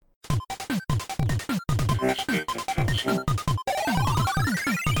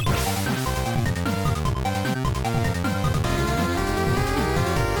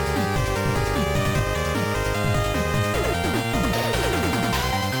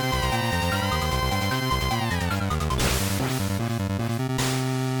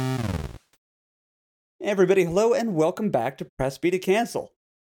everybody, hello and welcome back to Press B to Cancel.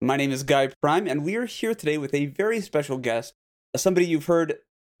 My name is Guy Prime, and we are here today with a very special guest, somebody you've heard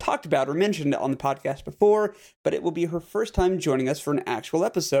talked about or mentioned on the podcast before, but it will be her first time joining us for an actual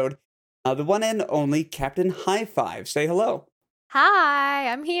episode. The one and only Captain High Five. Say hello. Hi,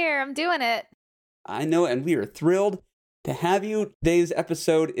 I'm here. I'm doing it. I know, and we are thrilled to have you. Today's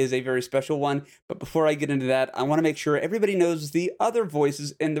episode is a very special one, but before I get into that, I want to make sure everybody knows the other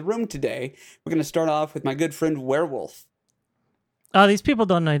voices in the room today. We're going to start off with my good friend Werewolf. Oh, these people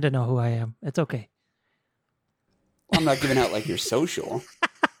don't need to know who I am. It's okay. I'm not giving out like your social.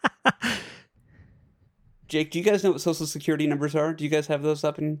 Jake, do you guys know what social security numbers are? Do you guys have those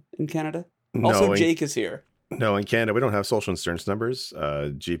up in Canada? No, Also, Jake is here. No, in Canada, we don't have social insurance numbers.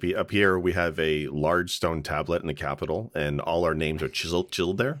 GP, up here, we have a large stone tablet in the capital, and all our names are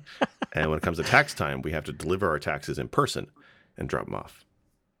chiseled there. And when it comes to tax time, we have to deliver our taxes in person and drop them off.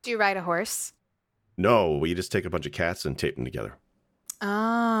 Do you ride a horse? No, we just take a bunch of cats and tape them together.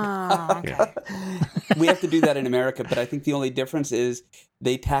 Oh, okay. Yeah. We have to do that in America, but I think the only difference is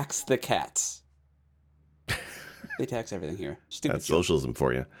they tax the cats. They tax everything here. Stupid That's joke. socialism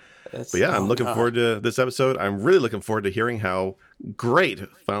for you. That's- But yeah, I'm looking forward to this episode. I'm really looking forward to hearing how great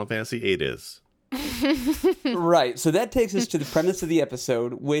Final Fantasy VIII is. Right, so that takes us to the premise of the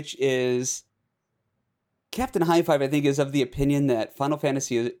episode, which is Captain High Five, I think, is of the opinion that Final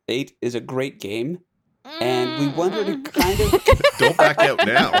Fantasy VIII is a great game. And we wanted to kind of... Don't back out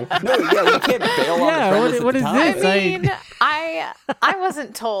now. No, yeah, we can't bail on Yeah, the premise what at is the I time. this? mean, I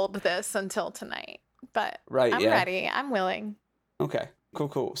wasn't told this until tonight, but Right, I'm yeah. ready. I'm willing. Okay,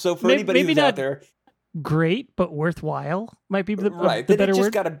 cool. So for Maybe- anybody maybe who's out not there... Great, but worthwhile might be the Right, the but it better just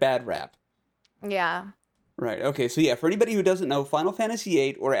word. got a bad rap. Yeah. Right, okay, so yeah, for anybody who doesn't know, Final Fantasy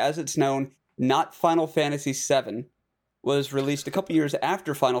VIII, or as it's known, not Final Fantasy VII, was released a couple years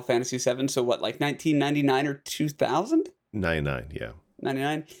after Final Fantasy VII, so what, like 1999 or 2000? 99, yeah.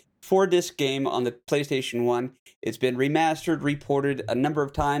 99? 4-disc game on the PlayStation 1. It's been remastered, reported a number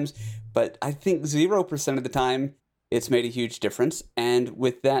of times, but I think 0% of the time it's made a huge difference. And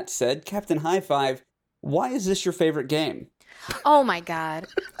with that said, Captain High Five, why is this your favorite game? Oh my God.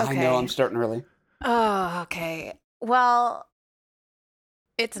 Okay. I know, I'm starting early. Oh, okay. Well,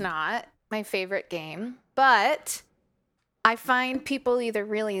 it's not my favorite game, but I find people either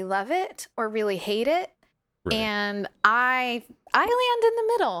really love it or really hate it. Right. And I land in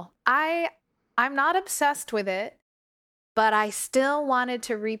the middle. I'm not obsessed with it, but I still wanted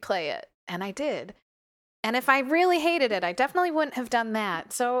to replay it, and I did. And if I really hated it, I definitely wouldn't have done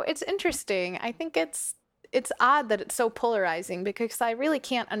that. So it's interesting. I think it's odd that it's so polarizing because I really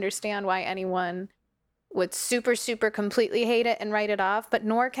can't understand why anyone would super, super completely hate it and write it off, but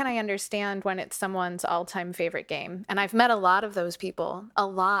nor can I understand when it's someone's all-time favorite game. And I've met a lot of those people. A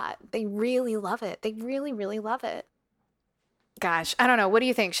lot. They really love it. They really, really love it. Gosh, I don't know. What do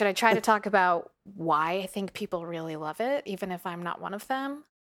you think? Should I try to talk about why I think people really love it, even if I'm not one of them?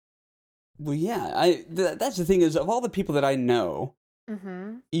 Well, yeah, that's the thing is, of all the people that I know,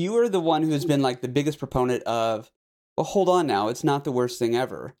 Mm-hmm. you are the one who's been like the biggest proponent of, well, hold on now, it's not the worst thing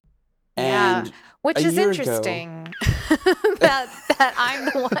ever. And Yeah, which a is year ago- interesting that I'm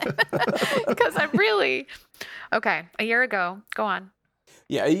the one because I'm really okay. A year ago, go on.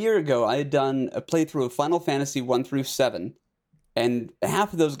 Yeah, a year ago, I had done a playthrough of Final Fantasy 1 through 7, and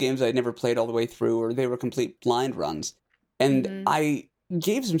half of those games I had never played all the way through, or they were complete blind runs. And Mhm. I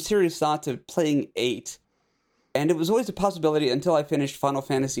gave some serious thought to playing 8, and it was always a possibility until I finished Final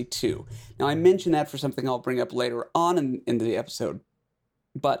Fantasy 2. Now, I mention that for something I'll bring up later on in the episode,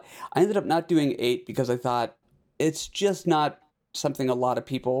 but I ended up not doing 8 because I thought it's just not something a lot of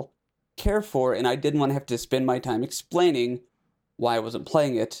people care for, and I didn't want to have to spend my time explaining why I wasn't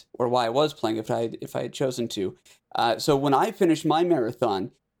playing it, or why I was playing it if I had chosen to. So when I finished my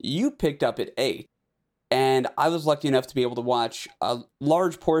marathon, you picked up at 8, and I was lucky enough to be able to watch a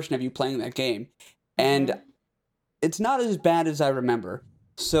large portion of you playing that game. And it's not as bad as I remember.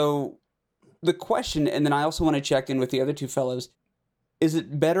 So the question, and then I also want to check in with the other two fellows, is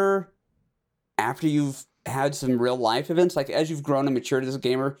it better after you've had some real life events? Like, as you've grown and matured as a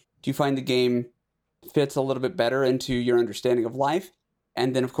gamer, do you find the game fits a little bit better into your understanding of life?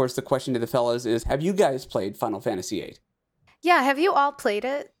 And then, of course, the question to the fellas is, have you guys played Final Fantasy VIII? Yeah, have you all played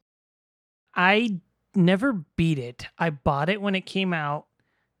it? I never beat it. I bought it when it came out,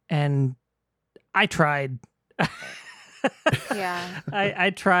 and I tried. Yeah. I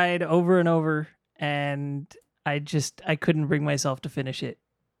tried over and over, and I couldn't bring myself to finish it.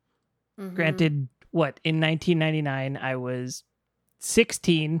 Mhm. Granted, in 1999, I was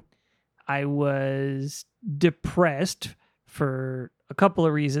 16. I was depressed for a couple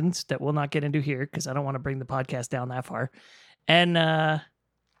of reasons that we'll not get into here because I don't want to bring the podcast down that far. And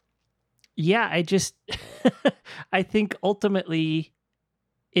yeah, I just I think ultimately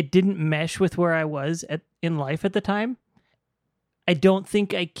it didn't mesh with where I was in life at the time. I don't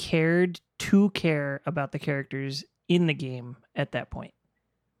think I cared to care about the characters in the game at that point.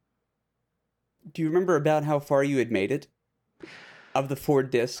 Do you remember about how far you had made it? Of the 4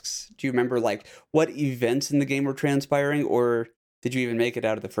 discs, do you remember like what events in the game were transpiring, or did you even make it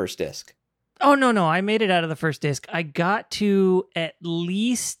out of the first disc? Oh, no, I made it out of the first disc. I got to at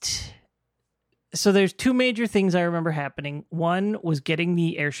least... So there's 2 major things I remember happening. One was getting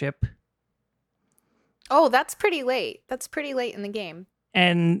the airship. Oh, that's pretty late. That's pretty late in the game.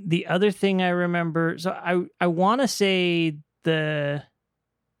 And the other thing I remember... So I want to say the...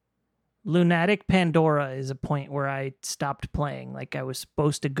 Lunatic Pandora is a point where I stopped playing. Like I was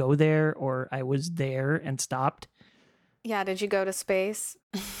supposed to go there, or I was there and stopped. Yeah, did you go to space?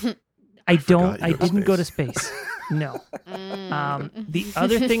 I didn't go to space. No. The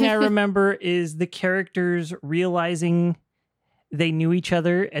other thing I remember is the characters realizing they knew each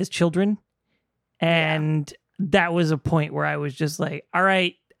other as children. And that was a point where I was just like, all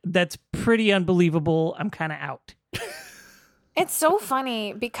right, that's pretty unbelievable. I'm kind of out. It's so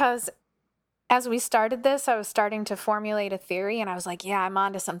funny because as we started this, I was starting to formulate a theory and I was like, yeah, I'm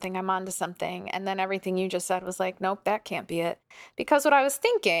onto something. And then everything you just said was like, nope, that can't be it. Because what I was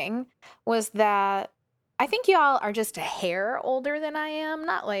thinking was that I think y'all are just a hair older than I am.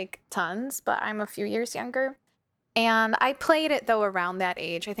 Not like tons, but I'm a few years younger. And I played it, though, around that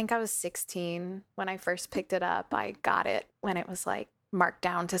age. I think I was 16 when I first picked it up. I got it when it was like marked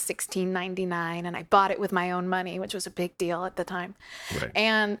down to $16.99, and I bought it with my own money, which was a big deal at the time. Right.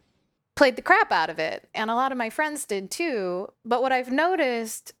 And played the crap out of it. And a lot of my friends did too. But what I've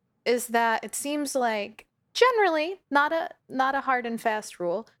noticed is that it seems like generally, not a hard and fast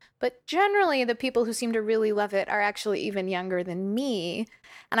rule, but generally the people who seem to really love it are actually even younger than me.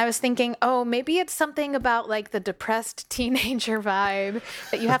 And I was thinking, oh, maybe it's something about like the depressed teenager vibe,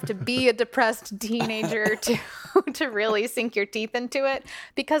 that you have to be a depressed teenager to really sink your teeth into it.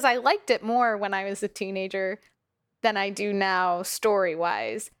 Because I liked it more when I was a teenager than I do now,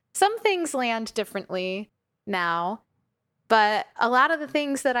 story-wise. Some things land differently now, but a lot of the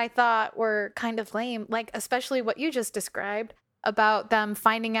things that I thought were kind of lame, like especially what you just described about them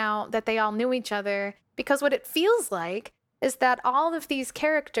finding out that they all knew each other, because what it feels like is that all of these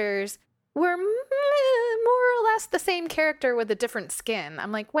characters were more or less the same character with a different skin.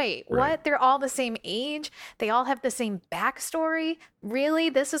 I'm like, wait, what? Right. They're all the same age? They all have the same backstory? Really?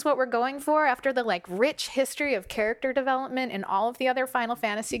 This is what we're going for after the like rich history of character development in all of the other Final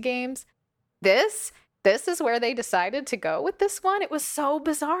Fantasy games? This is where they decided to go with this one? It was so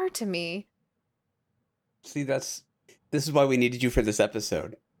bizarre to me. See, this is why we needed you for this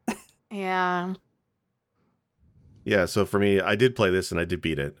episode. Yeah. Yeah, so for me, I did play this and I did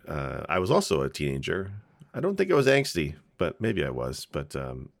beat it. I was also a teenager. I don't think I was angsty, but maybe I was. But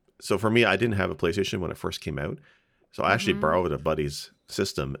so for me, I didn't have a PlayStation when it first came out. So I actually borrowed a buddy's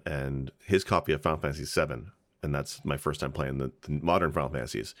system and his copy of Final Fantasy VII. And that's my first time playing the modern Final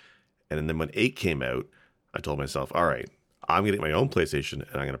Fantasies. And then when 8 came out, I told myself, all right, I'm going to get my own PlayStation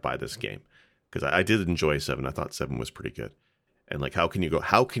and I'm going to buy this game. Because I did enjoy 7. I thought 7 was pretty good. And like, how can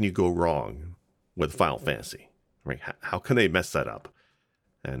you go wrong with Final Fantasy? Right? How can they mess that up?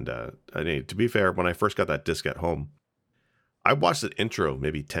 And I mean, to be fair, when I first got that disc at home, I watched the intro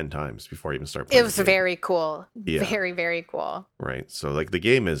maybe 10 times before I even started playing. It was very cool. Yeah. Very, very cool. Right. So like the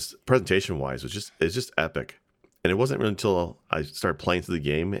game is, presentation wise, it's just epic. And it wasn't really until I started playing through the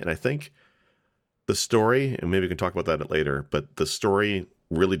game, and I think the story, and maybe we can talk about that later, but the story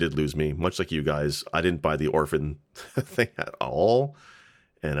really did lose me. Much like you guys, I didn't buy the orphan thing at all.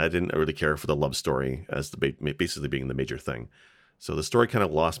 And I didn't really care for the love story as basically being the major thing. So the story kind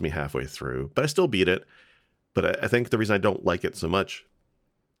of lost me halfway through, but I still beat it. But I think the reason I don't like it so much,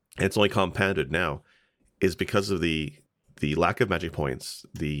 and it's only compounded now, is because of the lack of magic points,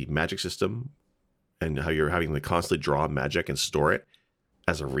 the magic system, and how you're having to constantly draw magic and store it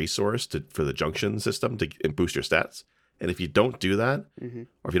as a resource for the junction system to boost your stats. And if you don't do that,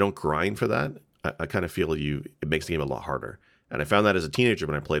 or if you don't grind for that, I kind of feel it makes the game a lot harder. And I found that as a teenager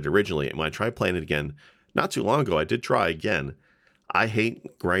when I played it originally. And when I tried playing it again, not too long ago, I did try again. I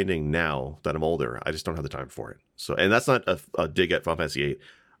hate grinding now that I'm older. I just don't have the time for it. So, and that's not a dig at Final Fantasy VIII.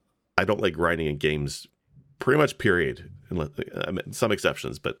 I don't like grinding in games, pretty much, period. I mean, some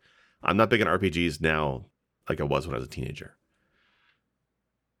exceptions, but I'm not big on RPGs now like I was when I was a teenager.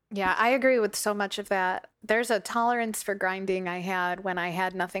 Yeah, I agree with so much of that. There's a tolerance for grinding I had when I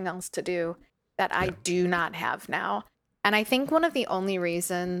had nothing else to do that I do not have now. And I think one of the only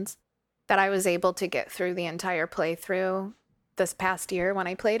reasons that I was able to get through the entire playthrough this past year when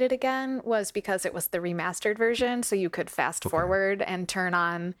I played it again was because it was the remastered version. So you could fast forward and turn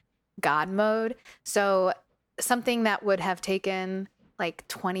on God mode. So something that would have taken like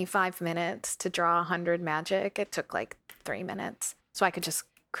 25 minutes to draw 100 magic, it took like 3 minutes. So I could just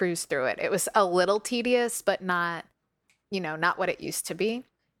cruise through it. It was a little tedious, but not, not what it used to be.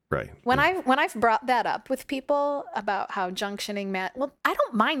 Right. When I've brought that up with people about how junctioning I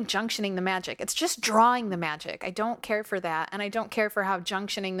don't mind junctioning the magic. It's just drawing the magic. I don't care for that, and I don't care for how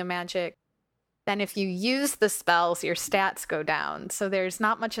junctioning the magic. Then if you use the spells, your stats go down. So there's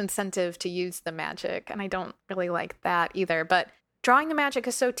not much incentive to use the magic, and I don't really like that either. But drawing the magic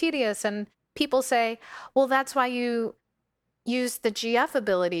is so tedious, and people say, well, that's why you use the GF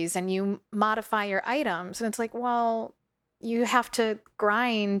abilities and you modify your items. And it's like, well, you have to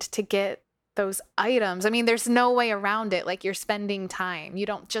grind to get those items. I mean, there's no way around it. Like, you're spending time. You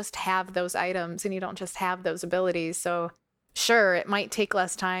don't just have those items and you don't just have those abilities. So sure, it might take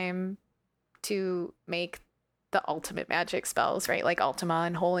less time to make the ultimate magic spells, right? Like Ultima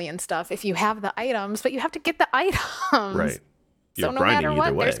and Holy and stuff, if you have the items, but you have to get the items. Right. So no matter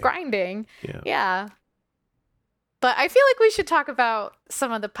what, there's grinding. Yeah. But I feel like we should talk about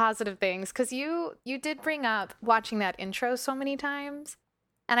some of the positive things, because you did bring up watching that intro so many times,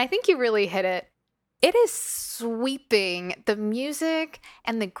 and I think you really hit it. It is sweeping. The music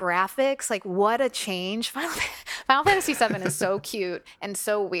and the graphics, like, what a change. Final Fantasy VII is so cute and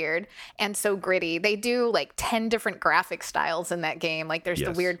so weird and so gritty. They do like 10 different graphic styles in that game. Like, there's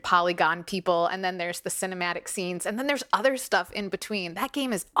the weird polygon people, and then there's the cinematic scenes, and then there's other stuff in between. That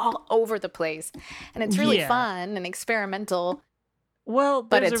game is all over the place, and it's really fun and experimental. Well,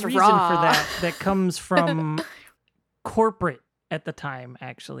 but there's it's a reason raw. for that comes from corporate at the time,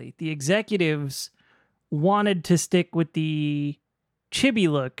 actually. The executives wanted to stick with the chibi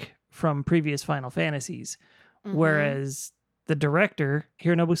look from previous Final Fantasies, whereas the director,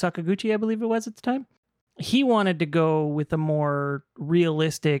 Hironobu Sakaguchi, I believe it was at the time, he wanted to go with a more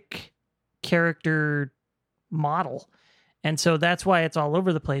realistic character model. And so that's why it's all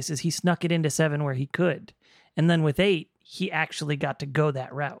over the place, is he snuck it into 7 where he could. And then with 8, he actually got to go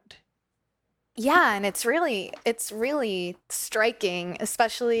that route. Yeah, and it's really striking,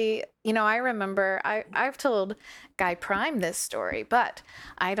 especially, I remember I've told Guy Prime this story, but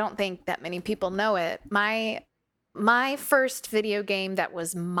I don't think that many people know it. My first video game that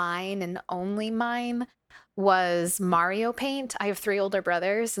was mine and only mine was Mario Paint. I have 3 older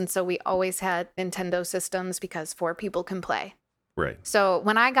brothers, and so we always had Nintendo systems because 4 people can play. Right. So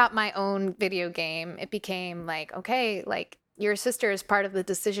when I got my own video game, it became like, okay, like, your sister is part of the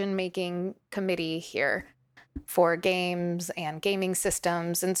decision-making committee here for games and gaming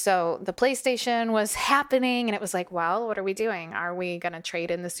systems. And so the PlayStation was happening, and it was like, well, what are we doing? Are we going to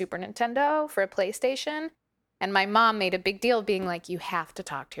trade in the Super Nintendo for a PlayStation? And my mom made a big deal of being like, you have to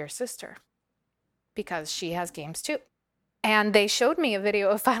talk to your sister because she has games too. And they showed me a video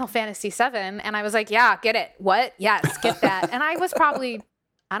of Final Fantasy VII, and I was like, yeah, get it. What? Yes, get that. And I was probably,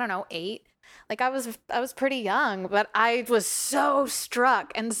 I don't know, 8. Like, I was pretty young, but I was so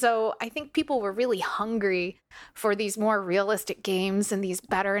struck. And so I think people were really hungry for these more realistic games and these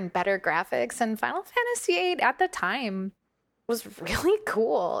better and better graphics. And Final Fantasy VIII at the time was really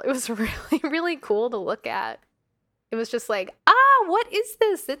cool. It was really, really cool to look at. It was just like, what is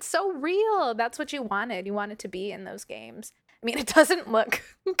this? It's so real. That's what you wanted. You wanted to be in those games. I mean, it doesn't look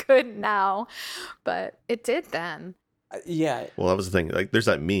good now, but it did then. Yeah. Well, that was the thing. Like, there's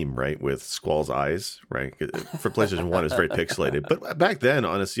that meme, right, with Squall's eyes, right? For PlayStation 1, it's very pixelated. But back then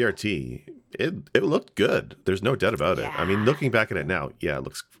on a CRT, it looked good. There's no doubt about it. I mean, looking back at it now, yeah, it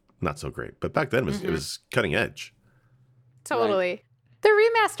looks not so great. But back then, it was cutting edge. Totally. Right. The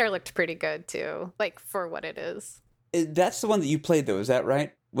remaster looked pretty good, too, like, for what it is. That's the one that you played, though. Is that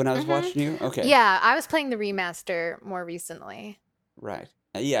right? When I was watching you? Okay. Yeah, I was playing the remaster more recently. Right.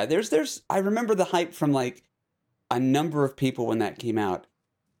 Yeah, there's I remember the hype from, like, a number of people when that came out.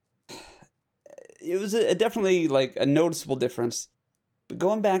 It was definitely like a noticeable difference. But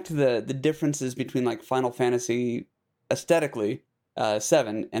going back to the differences between like Final Fantasy aesthetically,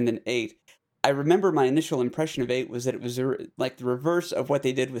 7 and then 8, I remember my initial impression of 8 was that it was like the reverse of what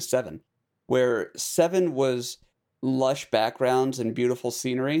they did with 7, where 7 was lush backgrounds and beautiful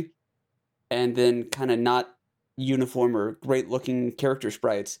scenery, and then kind of not uniform or great looking character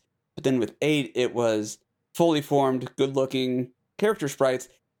sprites. But then with 8, it was fully formed, good-looking character sprites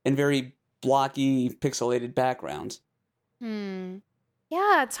and very blocky, pixelated backgrounds.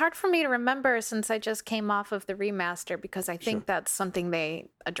 Yeah, it's hard for me to remember since I just came off of the remaster, because I think that's something they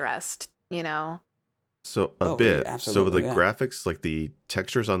addressed, So a bit. Yeah, so the yeah. graphics, like the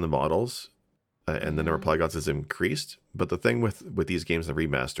textures on the models and the number of polygons has increased. But the thing with these games and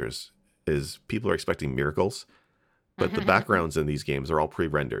remasters is people are expecting miracles. But the backgrounds in these games are all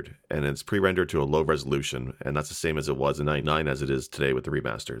pre-rendered, and it's pre-rendered to a low resolution, and that's the same as it was in 99 as it is today with the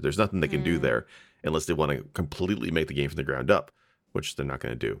remaster. There's nothing they can do there unless they want to completely make the game from the ground up, which they're not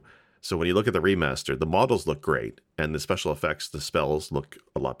going to do. So when you look at the remaster, the models look great, and the special effects, the spells look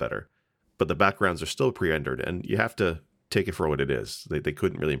a lot better. But the backgrounds are still pre-rendered, and you have to take it for what it is. They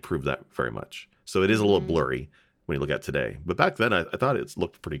couldn't really improve that very much. So it is a little blurry when you look at today. But back then, I thought it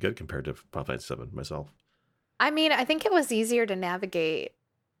looked pretty good compared to Final Fantasy VII myself. I mean, I think it was easier to navigate.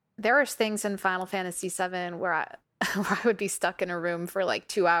 There are things in Final Fantasy VII where I would be stuck in a room for like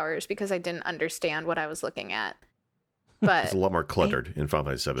 2 hours because I didn't understand what I was looking at. But it's a lot more cluttered in Final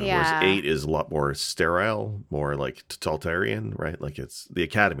Fantasy VII, yeah. whereas 8 is a lot more sterile, more like totalitarian, right? Like it's the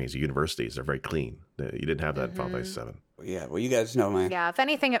academies, the universities are very clean. You didn't have that in Final Fantasy VII. Yeah, well, you guys know Yeah, if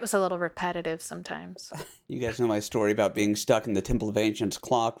anything, it was a little repetitive sometimes. You guys know my story about being stuck in the Temple of Ancients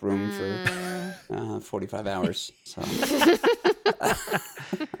clock room for 45 hours. So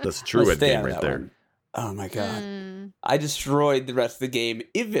that's a true game right there. One. Oh my god, I destroyed the rest of the game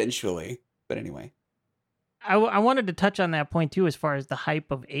eventually. But anyway, I wanted to touch on that point too, as far as the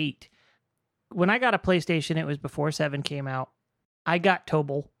hype of 8. When I got a PlayStation, it was before 7 came out. I got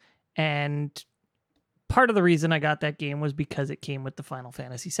Tobal, and part of the reason I got that game was because it came with the Final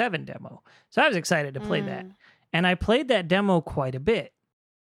Fantasy VII demo. So I was excited to play that. And I played that demo quite a bit.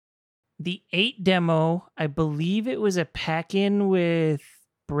 The 8 demo, I believe it was a pack-in with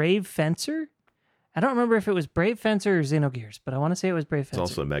Brave Fencer. I don't remember if it was Brave Fencer or Xenogears, but I want to say it was Brave Fencer.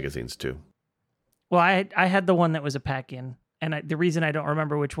 It's also magazines too. Well, I had the one that was a pack-in. And the reason I don't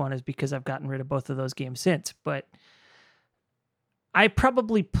remember which one is because I've gotten rid of both of those games since. But I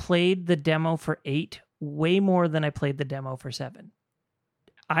probably played the demo for 8 way more than I played the demo for 7.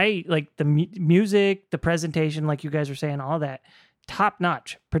 I like the music, the presentation, like you guys were saying, all that, top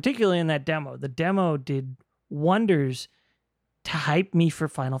notch, particularly in that demo. The demo did wonders to hype me for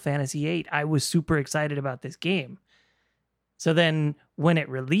Final Fantasy VIII. I was super excited about this game. So then when it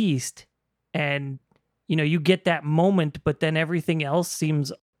released and, you know, you get that moment, but then everything else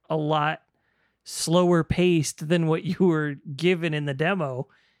seems a lot slower paced than what you were given in the demo,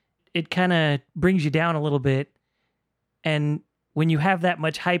 it kind of brings you down a little bit. And when you have that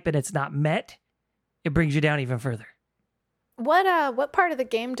much hype and it's not met, it brings you down even further. What part of the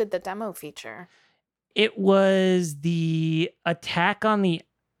game did the demo feature? It was the attack on the...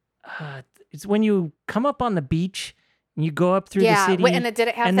 it's when you come up on the beach and you go up through the city. Yeah, and did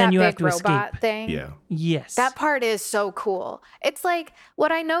it have that big robot escape. thing? Yeah. Yes. That part is so cool. It's like,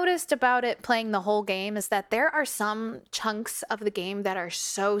 what I noticed about it playing the whole game is that there are some chunks of the game that are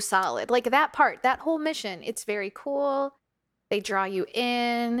so solid. Like that part, that whole mission, it's very cool. They draw you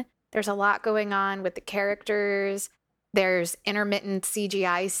in. There's a lot going on with the characters. There's intermittent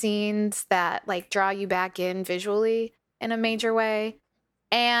CGI scenes that like draw you back in visually in a major way.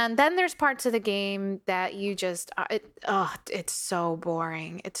 And then there's parts of the game that you just, it's so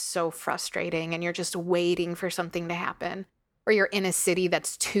boring. It's so frustrating. And you're just waiting for something to happen. Or you're in a city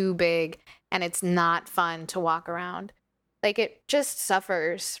that's too big and it's not fun to walk around. Like it just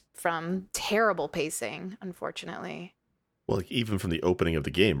suffers from terrible pacing, unfortunately. Well, like even from the opening of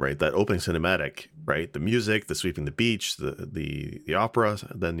the game, right? That opening cinematic, right? The music, the sweeping the beach, the opera,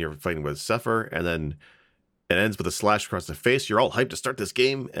 then you're fighting with Zephyr, and then it ends with a slash across the face. You're all hyped to start this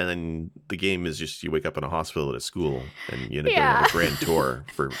game, and then the game is just you wake up in a hospital at a school, and you end up going on a grand tour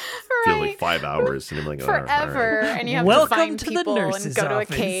for feels like 5 hours, and you're like, forever, all right. and you have Welcome to find to people the and nurse's go to office.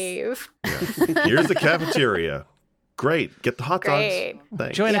 a cave. Yeah. Here's the cafeteria. Great, get the hot dogs. Great.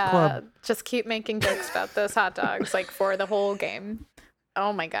 Thanks. Join a club. Just keep making jokes about those hot dogs, like for the whole game.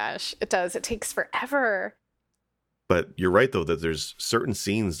 Oh my gosh, it does. It takes forever. But you're right, though, that there's certain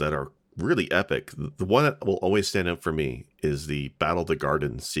scenes that are really epic. The one that will always stand out for me is the Battle of the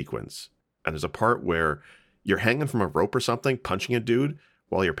Garden sequence. And there's a part where you're hanging from a rope or something, punching a dude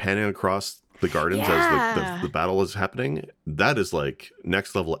while you're panning across the gardens as the battle is happening. That is like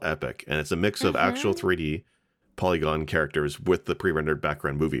next level epic. And it's a mix of actual 3D polygon characters with the pre-rendered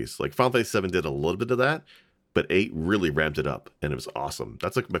background movies. Like Final Fantasy VII did a little bit of that, but 8 really ramped it up, and it was awesome.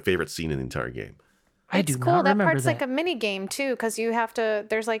 That's like my favorite scene in the entire game. It's cool. That part's like a mini game too, because you have to.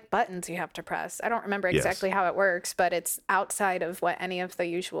 There's like buttons you have to press. I don't remember exactly how it works, but it's outside of what any of the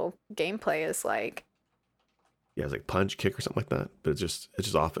usual gameplay is like. Yeah, it's like punch, kick, or something like that. But it's just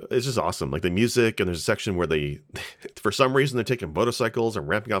awesome. Like the music, and there's a section where they, for some reason, they're taking motorcycles and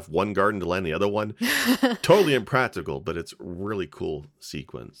ramping off one garden to land the other one. Totally impractical, but it's really cool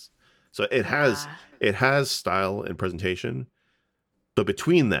sequence. So it has style and presentation, but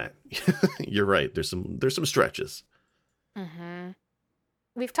between that, you're right. There's some stretches. Mm-hmm.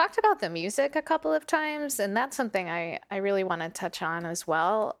 We've talked about the music a couple of times, and that's something I really want to touch on as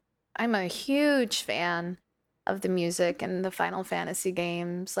well. I'm a huge fan of the music in the Final Fantasy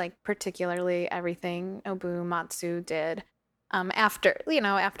games, like particularly everything Nobumatsu did.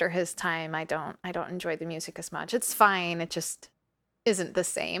 After his time, I don't enjoy the music as much. It's fine. It just isn't the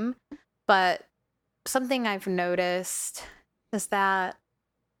same. But something I've noticed is that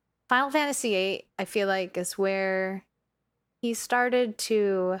Final Fantasy VIII, I feel like, is where he started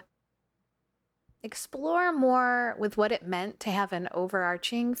to explore more with what it meant to have an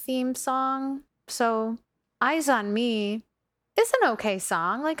overarching theme song. So, Eyes on Me is an okay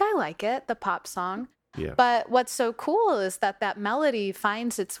song. Like, I like it, the pop song. Yeah. But what's so cool is that melody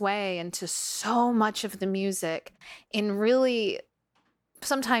finds its way into so much of the music in really,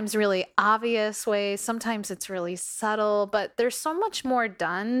 sometimes really obvious ways. Sometimes it's really subtle, but there's so much more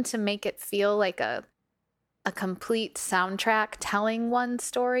done to make it feel like a complete soundtrack telling one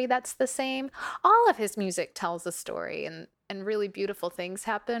story that's the same. All of his music tells a story, and really beautiful things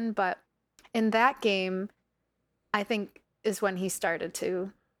happen. But in that game, I think is when he started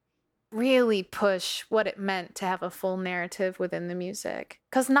to really push what it meant to have a full narrative within the music.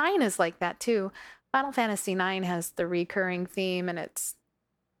 Because 9 is like that too. Final Fantasy 9 has the recurring theme, and it's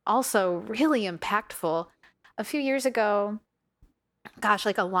also really impactful. A few years ago, gosh,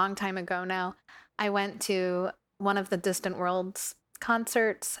 like a long time ago now, I went to one of the Distant Worlds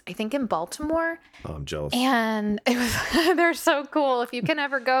concerts, I think in Baltimore. Oh, I'm jealous. And it was, they're so cool. If you can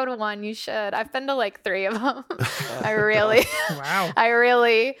ever go to one, you should. I've been to like 3 of them. I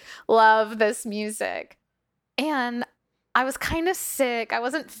really love this music. And I was kind of sick. I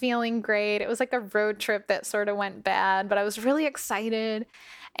wasn't feeling great. It was like a road trip that sort of went bad, but I was really excited.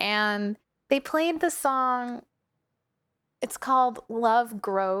 And they played the song, it's called Love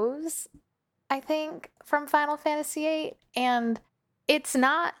Grows, I think, from Final Fantasy VIII. And it's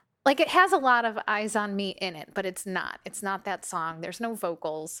not, like, it has a lot of Eyes on Me in it, but it's not that song. There's no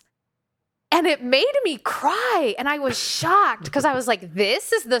vocals. And it made me cry. And I was shocked because I was like,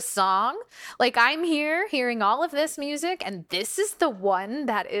 this is the song? Like, I'm here hearing all of this music, and this is the one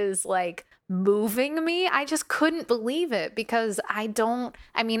that is like moving me. I just couldn't believe it because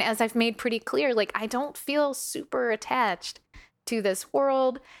as I've made pretty clear, like, I don't feel super attached to this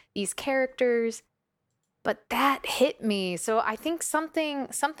world, these characters, but that hit me. So I think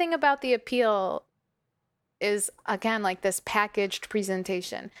something about the appeal is, again, like this packaged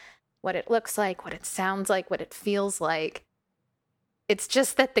presentation. What it looks like, what it sounds like, what it feels like. It's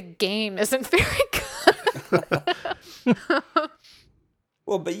just that the game isn't very good.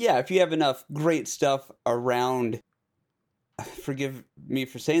 Well, but yeah, if you have enough great stuff around, forgive me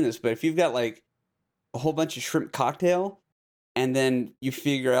for saying this, but if you've got like a whole bunch of shrimp cocktail, and then you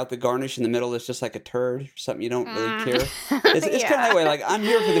figure out the garnish in the middle is just like a turd or something you don't really care. It's kind of that way. Like, I'm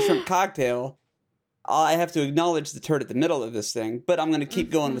here for the shrimp cocktail. I have to acknowledge the turd at the middle of this thing, but I'm going to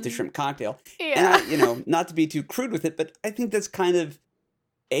keep going with the shrimp cocktail. Yeah. And not to be too crude with it, but I think that's kind of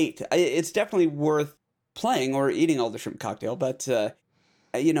 8. It's definitely worth playing or eating all the shrimp cocktail. But,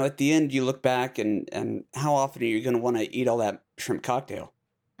 at the end, you look back and how often are you going to want to eat all that shrimp cocktail?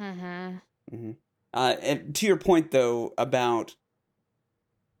 Mm-hmm. Mm-hmm. And to your point, though, about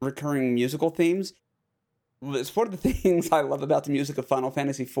recurring musical themes, it's one of the things I love about the music of Final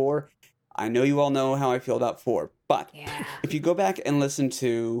Fantasy IV. I know you all know how I feel about 4, but if you go back and listen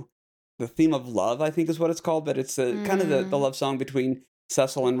to the theme of love, I think is what it's called, but it's kind of the love song between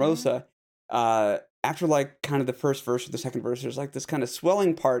Cecil and Rosa. After like kind of the first verse or the second verse, there's like this kind of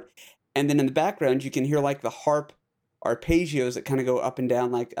swelling part, and then in the background you can hear like the harp arpeggios that kind of go up and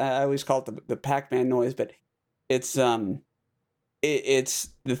down. Like, I always call it the Pac-Man noise, but it's it's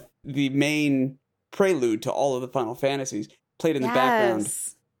the main prelude to all of the Final Fantasies played in the background.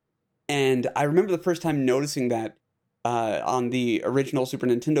 And I remember the first time noticing that on the original Super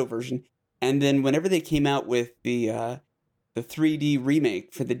Nintendo version, and then whenever they came out with the 3D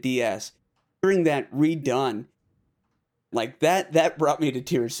remake for the DS, hearing that redone, like that brought me to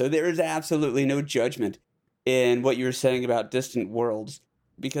tears. So there is absolutely no judgment in what you were saying about Distant Worlds,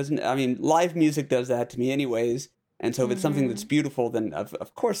 because I mean, live music does that to me anyways. And so if it's something that's beautiful, then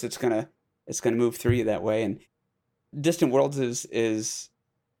of course it's gonna move through you that way. And Distant Worlds is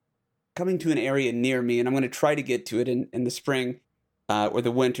coming to an area near me, and I'm going to try to get to it in the spring or the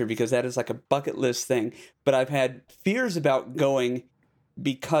winter, because that is like a bucket list thing. But I've had fears about going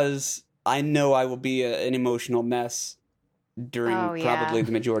because I know I will be an emotional mess during probably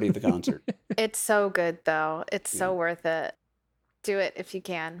the majority of the concert. It's so good, though. It's so worth it. Do it if you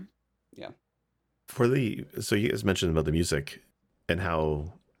can. So you guys mentioned about the music and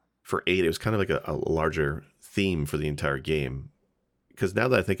how for 8 it was kind of like a larger theme for the entire game. Because now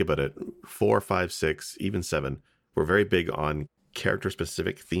that I think about it, 4, 5, 6, even 7 were very big on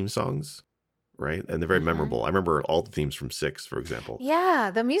character-specific theme songs, right? And they're very memorable. I remember all the themes from 6, for example.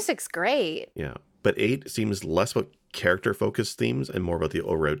 Yeah, the music's great. Yeah, but 8 seems less about character-focused themes and more about the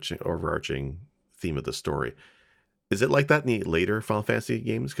overarching theme of the story. Is it like that in the later Final Fantasy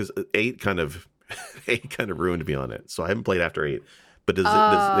games? Because 8 kind of ruined me on it. So I haven't played after 8. But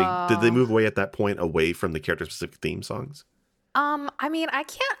did they move away at that point away from the character-specific theme songs? I mean, I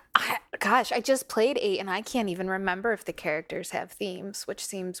just played 8 and I can't even remember if the characters have themes, which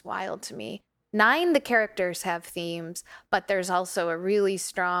seems wild to me. 9, the characters have themes, but there's also a really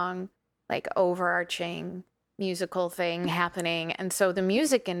strong, like, overarching musical thing happening. And so the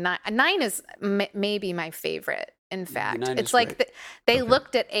music in 9 is maybe my favorite. In fact, it's like they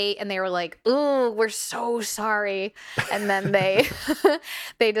looked at 8 and they were like, "Ooh, we're so sorry," and then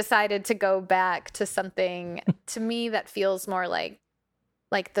they decided to go back to something to me that feels more like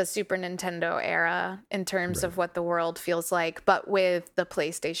the Super Nintendo era in terms of what the world feels like, but with the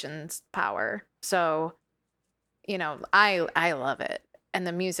PlayStation's power. So, I love it, and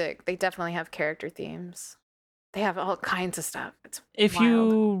the music. They definitely have character themes. They have all kinds of stuff. If wild.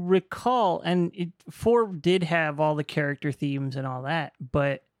 You recall, and 4 did have all the character themes and all that,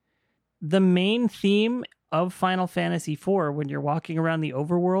 but the main theme of Final Fantasy IV, when you're walking around the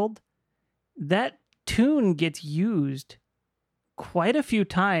overworld, that tune gets used quite a few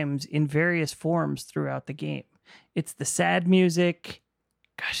times in various forms throughout the game. It's the sad music.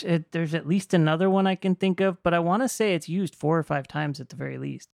 Gosh, there's at least another one I can think of, but I want to say it's used 4 or 5 times at the very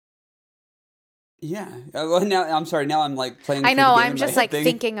least. Yeah. Well, now I'm sorry. Now I'm like playing. I know. I'm just like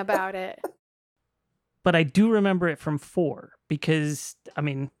thinking about it. But I do remember it from 4 because, I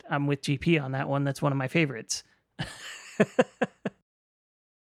mean, I'm with GP on that one. That's one of my favorites. I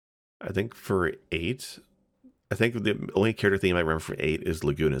think for 8, the only character theme I remember for 8 is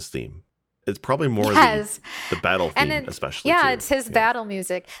Laguna's theme. It's probably more the battle theme, especially. Yeah, too. It's his battle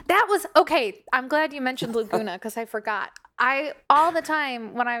music. That was okay. I'm glad you mentioned Laguna because I forgot. All the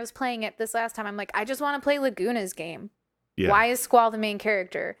time when I was playing it this last time, I'm like, I just want to play Laguna's game. Yeah. Why is Squall the main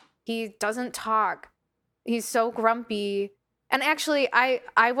character? He doesn't talk. He's so grumpy. And actually, I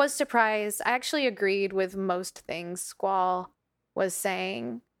was surprised. I actually agreed with most things Squall was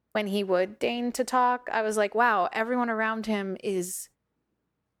saying when he would deign to talk. I was like, wow, everyone around him is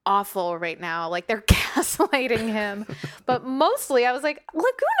awful right now. Like, they're gaslighting him. But mostly, I was like,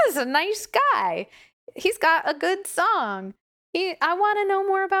 Laguna's a nice guy. He's got a good song. I want to know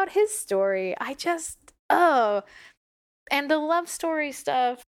more about his story. And the love story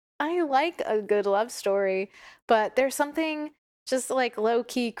stuff. I like a good love story, but there's something just like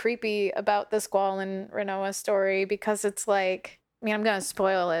low-key creepy about the Squall and Rinoa story because it's like, I mean, I'm going to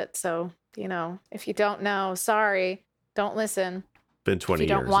spoil it. So, if you don't know, sorry, don't listen. Been 20 years.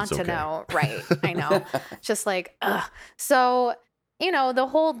 You don't want to know. Right. I know. Just like, ugh. So, the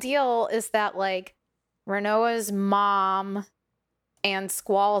whole deal is that like, Rinoa's mom and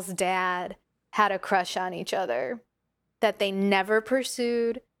Squall's dad had a crush on each other that they never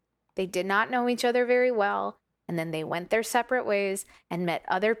pursued. They did not know each other very well. And then they went their separate ways and met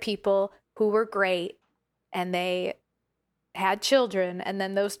other people who were great. And they had children. And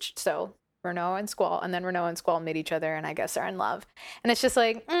then so Rinoa and Squall, and then Rinoa and Squall meet each other and I guess are in love. And it's just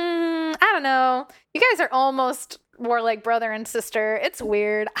like, I don't know. You guys are almost more like brother and sister. It's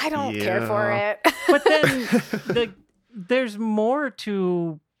weird. I don't care for it. But then there's more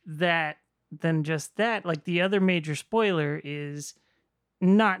to that than just that. Like, the other major spoiler is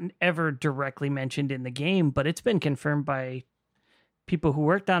not ever directly mentioned in the game, but it's been confirmed by people who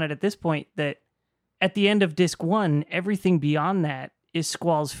worked on it at this point that at the end of disc 1, everything beyond that is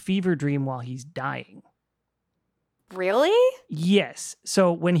Squall's fever dream while he's dying. Really? Yes.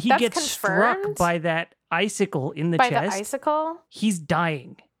 So when he gets struck by that icicle in the chest, the icicle? He's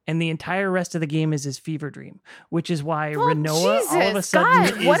dying. And the entire rest of the game is his fever dream, which is why Rinoa all of a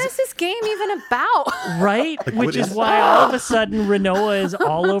sudden what is this game even about? Right? Which is why all of a sudden Rinoa is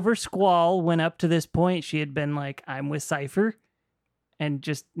all over Squall, when up to this point she had been like, I'm with Cypher. And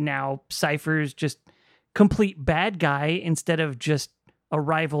just now Cypher's just complete bad guy instead of just a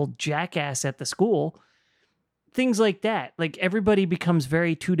rival jackass at the school. Things like that. Like, everybody becomes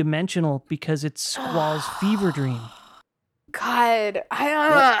very two-dimensional because it's Squall's fever dream. God,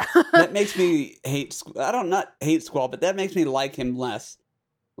 that makes me hate. I don't not hate Squall, but that makes me like him less.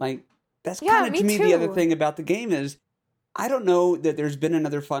 Like, that's kind of to me the other thing about the game is I don't know that there's been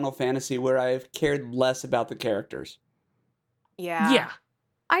another Final Fantasy where I've cared less about the characters. Yeah.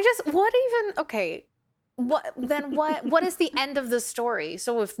 What is the end of the story?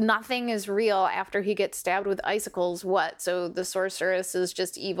 So if nothing is real after he gets stabbed with icicles, what? So the sorceress is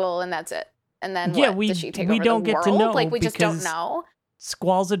just evil and that's it. And then does she take over don't the get world? to know, Like we just don't know.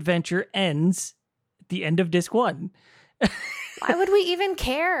 Squall's adventure ends at the end of disc 1. Why would we even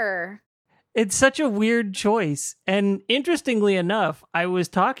care? It's such a weird choice. And interestingly enough, I was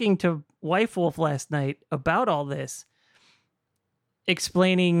talking to Wife Wolf last night about all this,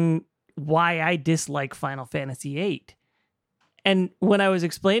 explaining why I dislike Final Fantasy VIII. And when I was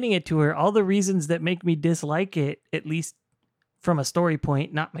explaining it to her, all the reasons that make me dislike it, at least from a story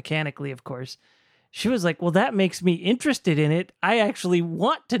point, not mechanically, of course, she was like, well, that makes me interested in it. I actually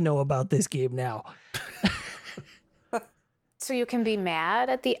want to know about this game now. So you can be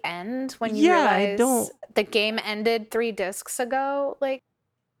mad at the end when you realize the game ended 3 discs ago? Like,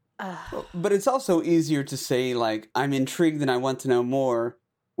 But it's also easier to say, like, I'm intrigued and I want to know more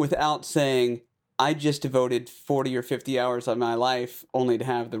without saying, I just devoted 40 or 50 hours of my life only to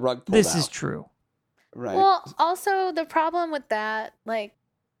have the rug pulled out. This is true. Right. Well, also the problem with that, like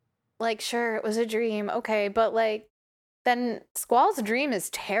sure, it was a dream, okay, but like, then Squall's dream is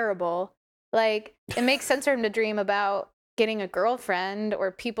terrible. Like, it makes sense for him to dream about getting a girlfriend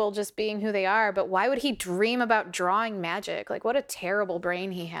or people just being who they are, but why would he dream about drawing magic? Like, what a terrible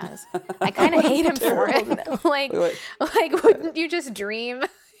brain he has. I kind of hate him for it. Like, wouldn't you just dream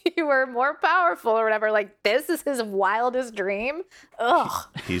you were more powerful or whatever? Like, this is his wildest dream. Ugh.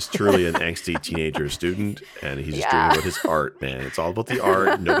 He's truly an angsty teenager student, and he's just dreaming about his art, man. It's all about the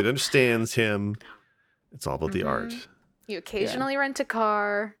art. Nobody understands him. It's all about the art. You occasionally rent a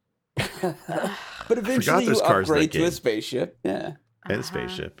car. But eventually you upgrade to a spaceship. Yeah. And a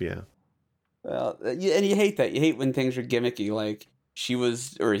spaceship, yeah. Well, and you hate that. You hate when things are gimmicky, like he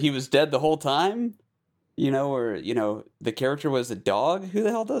was dead the whole time, or, the character was a dog. Who the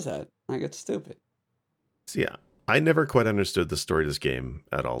hell does that? Like, it's stupid. So, yeah, I never quite understood the story of this game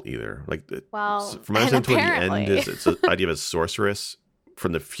at all either. Like, from my understanding, toward the end is it's the idea of a sorceress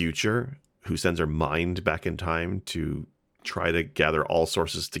from the future who sends her mind back in time to try to gather all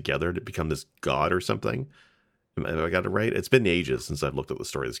sources together to become this god or something. Have I got it right? It's been ages since I've looked at the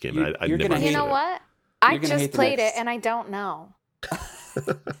story of this game. I never understood it. You know what? I just played it and I don't know.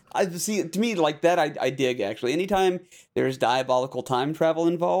 I see. To me, like that, I dig actually. Anytime there's diabolical time travel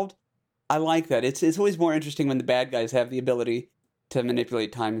involved, I like that. It's always more interesting when the bad guys have the ability to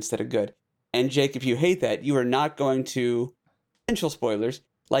manipulate time instead of good. And Jake, if you hate that, you are not going to, potential spoilers,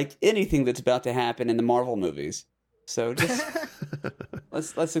 like anything that's about to happen in the Marvel movies. So just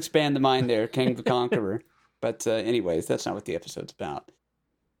let's expand the mind there, King the Conqueror. But anyways, that's not what the episode's about.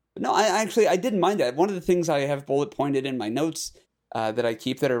 But no, I didn't mind that. One of the things I have bullet pointed in my notes that I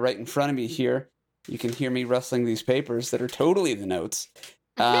keep that are right in front of me here, you can hear me rustling these papers that are totally the notes,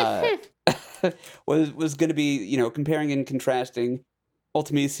 was going to be, comparing and contrasting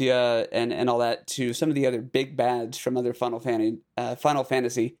Ultimecia and all that to some of the other big bads from other Final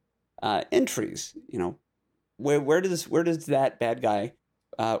Fantasy entries. Where does that bad guy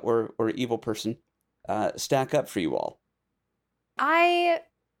or evil person stack up for you all? I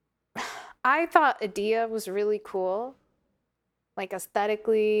thought Edea was really cool, like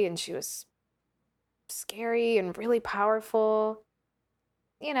aesthetically, and she was scary and really powerful.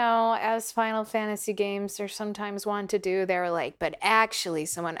 As Final Fantasy games are sometimes want to do, they're like, but actually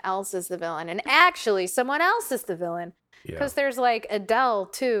someone else is the villain, and actually someone else is the villain. Because there's like Adele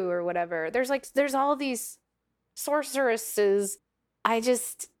too, or whatever. There's all these sorceresses. I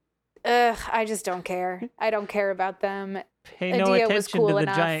just don't care. I don't care about them. Pay no Edea attention was cool to the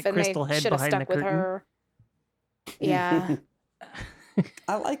enough, giant and crystal they head should have behind the stuck with curtain. her. Yeah.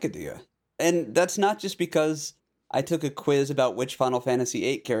 I like Edea. And that's not just because I took a quiz about which Final Fantasy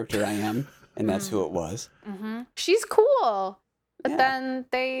VIII character I am, and that's who it was. Mm-hmm. She's cool. But then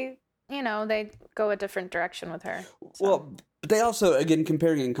they go a different direction with her. So. Well, but they also, again,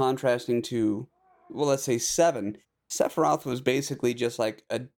 comparing and contrasting to, let's say 7, Sephiroth was basically just like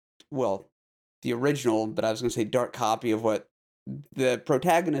the original, but I was going to say dark copy of what the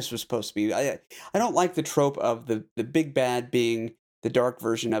protagonist was supposed to be. I don't like the trope of the big bad being the dark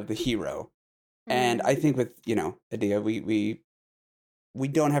version of the hero. And I think with, Edea, we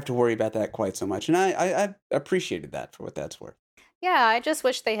don't have to worry about that quite so much. And I appreciated that for what that's worth. Yeah, I just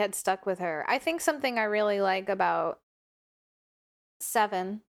wish they had stuck with her. I think something I really like about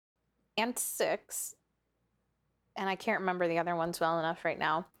 7 and 6, and I can't remember the other ones well enough right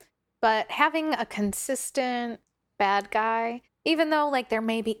now, but having a consistent bad guy, even though like there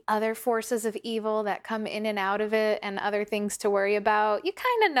may be other forces of evil that come in and out of it and other things to worry about, you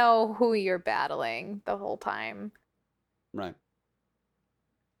kind of know who you're battling the whole time. Right.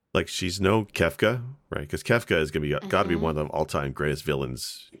 Like, she's no Kefka, right? Because Kefka is going to be got to be one of the all-time greatest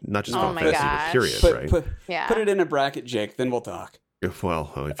villains, not just Final Fantasy, but period, right? Put it in a bracket, Jake, then we'll talk.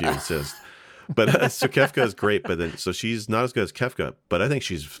 Well, if you insist. But so Kefka is great, but then so she's not as good as Kefka, but I think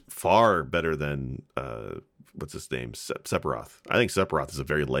she's far better than what's his name, Sephiroth. I think Sephiroth is a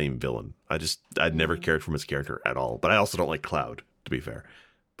very lame villain. I'd never cared for his character at all. But I also don't like Cloud, to be fair.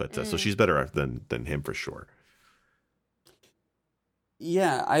 But so she's better than him for sure.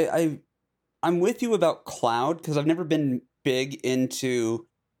 Yeah, I'm with you about Cloud because I've never been big into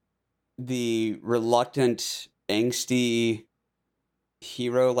the reluctant, angsty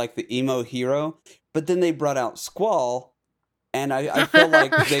hero, like the emo hero. But then they brought out Squall, and I feel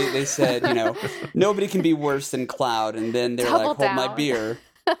like they said, nobody can be worse than Cloud. And then they're like, hold my beer.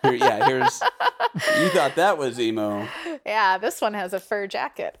 Here's. You thought that was emo. Yeah, this one has a fur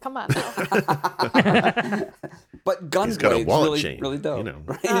jacket. Come on now. But Gunblade's really dope.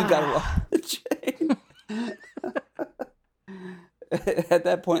 Right? He's got a wallet chain. At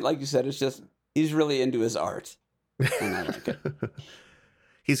that point, like you said, it's just he's really into his art. And I like it.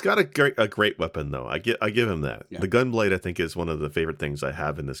 He's got a great weapon, though. I give him that. Yeah. The Gunblade, I think, is one of the favorite things I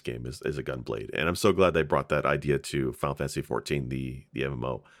have in this game is a Gunblade. And I'm so glad they brought that idea to Final Fantasy XIV, the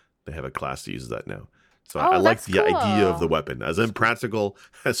MMO. They have a class that uses that now. So I like the idea of the weapon. As impractical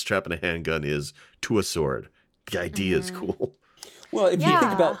as strapping a handgun is to a sword, the idea is cool. Well, if you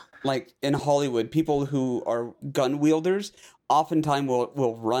think about, like, in Hollywood, people who are gun wielders oftentimes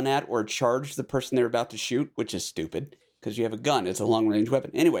will run at or charge the person they're about to shoot, which is stupid. Because you have a gun. It's a long-range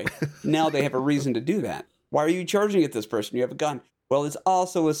weapon. Anyway, now they have a reason to do that. Why are you charging at this person? You have a gun. Well, it's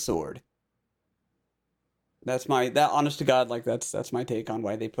also a sword. That honest to God, like that's my take on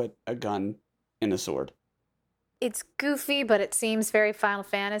why they put a gun in a sword. It's goofy, but it seems very Final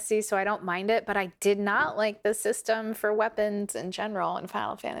Fantasy, so I don't mind it. But I did not like the system for weapons in general in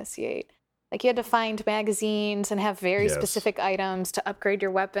Final Fantasy VIII. Like, you had to find magazines and have very specific items to upgrade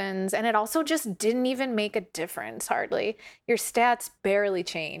your weapons. And it also just didn't even make a difference, hardly. Your stats barely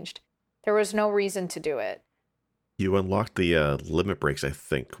changed. There was no reason to do it. You unlocked the limit breaks, I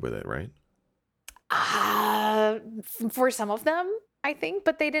think, with it, right? For some of them, I think.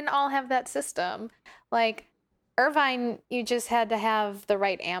 But they didn't all have that system. Like, Irvine, you just had to have the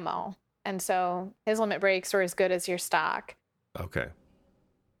right ammo. And so his limit breaks were as good as your stock. Okay.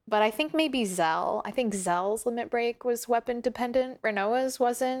 But I think maybe Zell. I think Zell's limit break was weapon dependent. Renoa's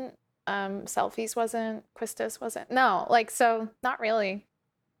wasn't. Selfie's wasn't. Quistis wasn't. No, so not really.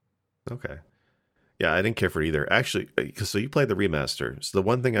 Okay. Yeah, I didn't care for it either. Actually, so you played the remaster. So the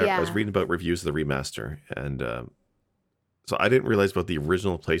one thing I was reading about reviews of the remaster, and so I didn't realize about the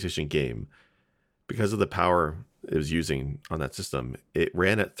original PlayStation game, because of the power it was using on that system, it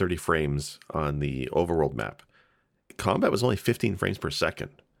ran at 30 frames on the overworld map. Combat was only 15 frames per second.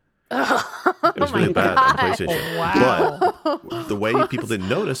 It was really bad on PlayStation. Oh, wow. But the way people didn't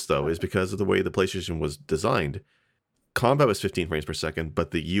notice, though, is because of the way the PlayStation was designed. Combat was 15 frames per second,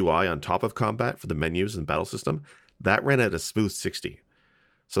 but the UI on top of combat for the menus and battle system, that ran at a smooth 60.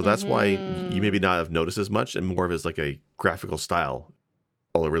 So that's why you maybe not have noticed as much, and more of it is like a graphical style.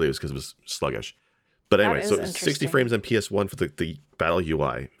 All it really was because it was sluggish. But anyway, so 60 frames on PS1 for the battle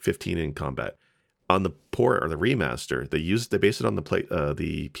UI, 15 in combat. On the port or the remaster, they based it on the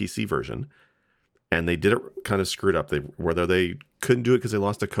PC version, and they did it kind of screwed up. Whether they couldn't do it because they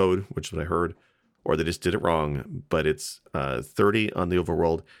lost a code, which is what I heard, or they just did it wrong. But it's 30 on the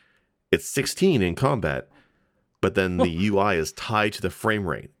overworld, it's 16 in combat, but then the UI is tied to the frame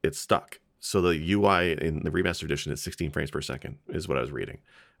rate. It's stuck. So the UI in the remaster edition is 16 frames per second, is what I was reading,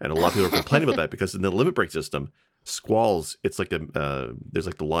 and a lot of people are complaining about that because in the limit break system, Squalls, it's like there's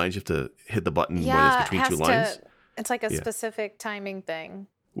like the lines you have to hit the button when it's between two lines. It's like a specific timing thing.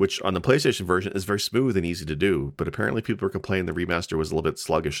 Which on the PlayStation version is very smooth and easy to do, but apparently people were complaining the remaster was a little bit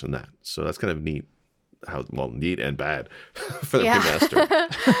sluggish than that. So that's kind of neat. Neat and bad for the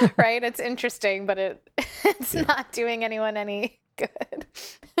remaster. Right? It's interesting, but it's not doing anyone any good.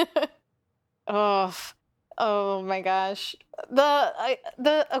 Oh my gosh.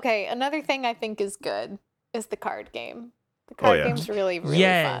 Okay, another thing I think is good is the card game. The card game's really, really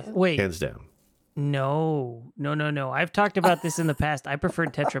fun. Wait. Hands down. No. I've talked about this in the past. I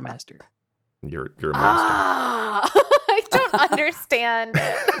preferred Tetramaster. You're a monster. I don't understand.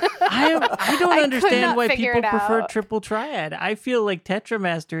 I don't understand why people prefer Triple Triad. I feel like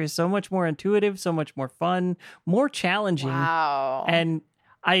Tetramaster is so much more intuitive, so much more fun, more challenging. Wow. And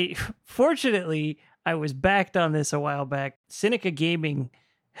fortunately, I was backed on this a while back. Seneca Gaming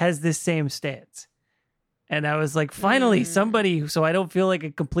has this same stance. And I was like, finally, somebody, so I don't feel like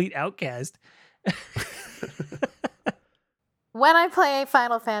a complete outcast. When I play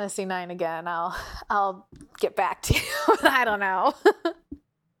Final Fantasy IX again, I'll get back to you. I don't know.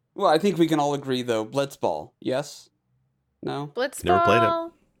 Well, I think we can all agree, though. Blitzball, yes? No? Blitzball Never played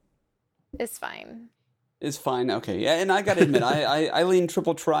it. is fine. Is fine, okay. Yeah, and I gotta admit, I lean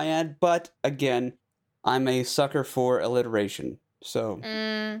Triple Triad, but again, I'm a sucker for alliteration, so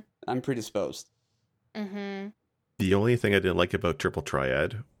I'm predisposed. Mm-hmm. The only thing I didn't like about Triple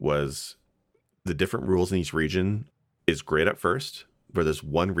Triad was the different rules in each region is great at first, but there's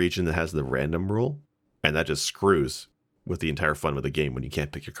one region that has the random rule, and that just screws with the entire fun of the game when you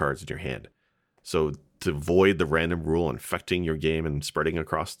can't pick your cards in your hand. So to avoid the random rule infecting your game and spreading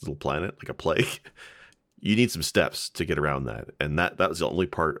across the planet like a plague, you need some steps to get around that. And that was the only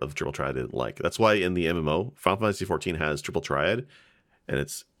part of Triple Triad I didn't like. That's why in the MMO, Final Fantasy XIV has Triple Triad, and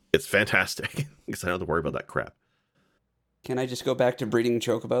it's fantastic because I don't have to worry about that crap. Can I just go back to breeding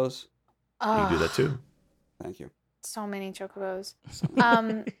chocobos? You can do that too. Thank you. So many chocobos.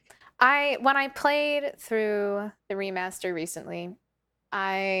 When I played through the remaster recently,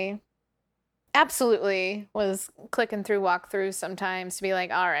 I absolutely was clicking through walkthroughs sometimes to be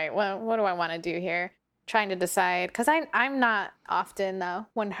like, all right, what do I want to do here? Trying to decide, because I'm not often the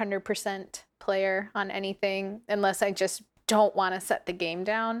 100% player on anything unless I just don't want to set the game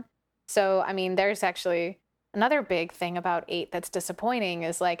down. So, I mean, there's actually another big thing about 8 that's disappointing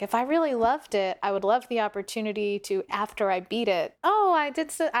is like, if I really loved it, I would love the opportunity to, after I beat it,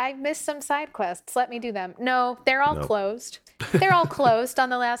 I missed some side quests. Let me do them. No, they're all closed. They're all closed on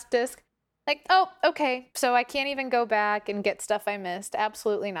the last disc. Like, oh, okay. So I can't even go back and get stuff I missed.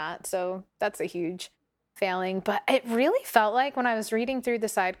 Absolutely not. So that's a huge failing. But it really felt like when I was reading through the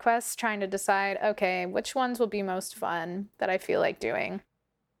side quests, trying to decide, okay, which ones will be most fun that I feel like doing.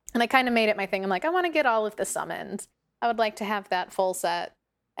 And I kind of made it my thing. I'm like, I want to get all of the summons. I would like to have that full set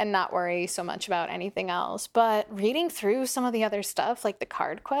and not worry so much about anything else. But reading through some of the other stuff, like the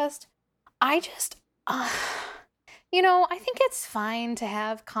card quest, I just, I think it's fine to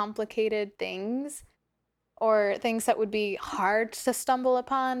have complicated things or things that would be hard to stumble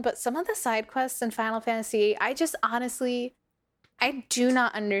upon. But some of the side quests in Final Fantasy VIII, I do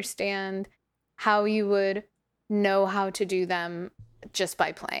not understand how you would know how to do them just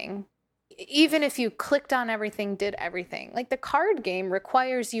by playing. Even if you clicked on everything, did everything. Like the card game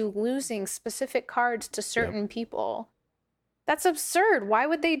requires you losing specific cards to certain people. That's absurd. Why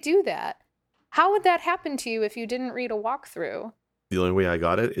would they do that? How would that happen to you if you didn't read a walkthrough? The only way I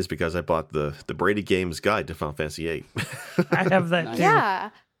got it is because I bought the Brady Games Guide to Final Fantasy VIII. I have that too. Yeah.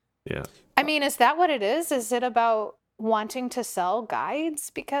 Yeah. I mean, is that what it is? Is it about wanting to sell guides?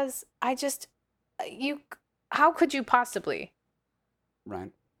 Because how could you possibly?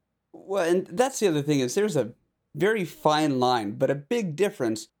 Right. Well, and that's the other thing is there's a very fine line, but a big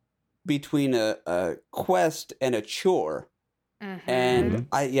difference between a quest and a chore. Mm-hmm. And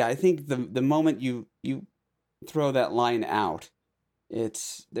I think the moment you throw that line out,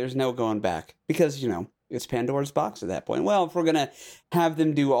 there's no going back because it's Pandora's box at that point. Well, if we're gonna have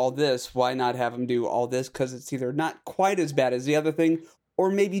them do all this, why not have them do all this? Because it's either not quite as bad as the other thing, or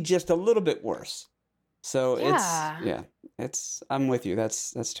maybe just a little bit worse. So I'm with you.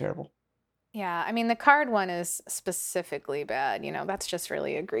 That's terrible. Yeah, I mean, the card one is specifically bad. That's just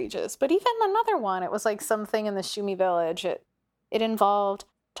really egregious. But even another one, it was like something in the Shumi village. It involved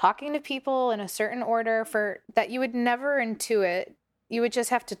talking to people in a certain order that you would never intuit. You would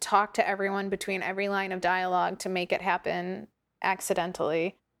just have to talk to everyone between every line of dialogue to make it happen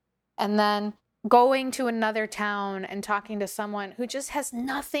accidentally. And then going to another town and talking to someone who just has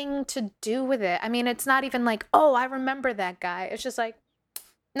nothing to do with it. I mean, it's not even like, oh, I remember that guy. It's just like,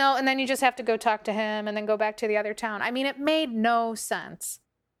 no, and then you just have to go talk to him and then go back to the other town. I mean, it made no sense.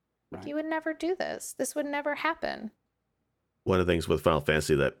 Right. You would never do this. This would never happen. One of the things with Final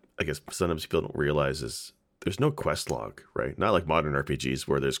Fantasy that I guess sometimes people don't realize is there's no quest log, right? Not like modern RPGs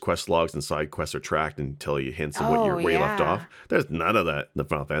where there's quest logs and side quests are tracked and tell you hints of where you left off. There's none of that in the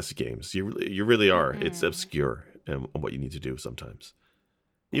Final Fantasy games. You really are. Mm-hmm. It's obscure in what you need to do sometimes.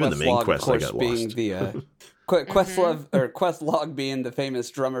 Even quest the main log, quest, I got being lost. The quest log being the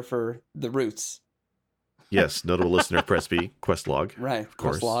famous drummer for the Roots. Yes, notable listener, press B, quest log. Right, of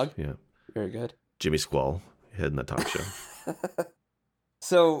course. Quest log. Yeah, very good. Jimmy Squall, head in that talk show.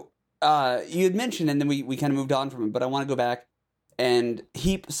 So you had mentioned, and then we kind of moved on from it, but I want to go back and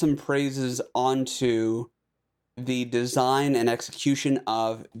heap some praises onto the design and execution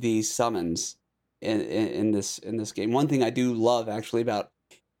of the summons in this game. One thing I do love actually about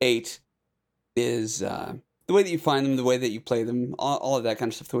 8 is the way that you find them, the way that you play them, all of that kind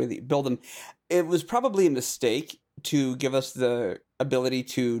of stuff, the way that you build them. It was probably a mistake to give us the ability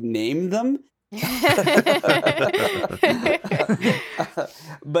to name them,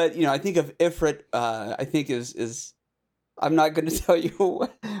 But I think of Ifrit. I think is I'm not going to tell you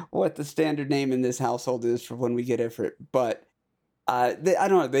what the standard name in this household is for when we get Ifrit, but I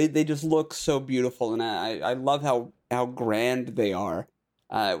don't know. They just look so beautiful, and I love how grand they are,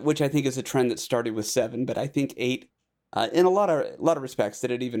 which I think is a trend that started with 7, but I think 8, in a lot of respects,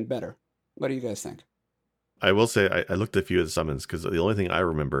 did it even better. What do you guys think? I will say I looked at a few of the summons because the only thing I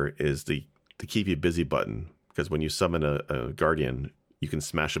remember is the keep you busy button, because when you summon a guardian, you can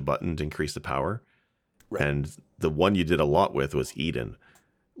smash a button to increase the power. Right. And the one you did a lot with was Eden,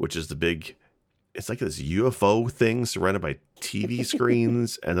 which is the big, it's like this UFO thing surrounded by TV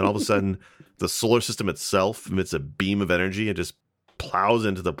screens. And then all of a sudden the solar system itself emits a beam of energy and just plows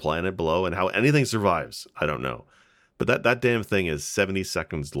into the planet below. And how anything survives, I don't know. But that damn thing is 70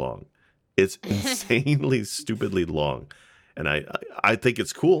 seconds long. It's insanely, stupidly long. And I think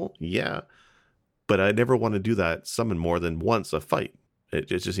it's cool, yeah. But I never want to do that summon more than once a fight. It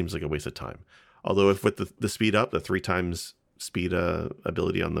just seems like a waste of time. Although if with the speed up, the 3 times speed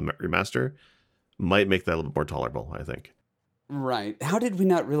ability on the remaster might make that a little bit more tolerable, I think. Right. How did we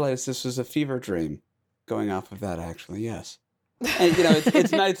not realize this was a fever dream going off of that, actually? Yes. And,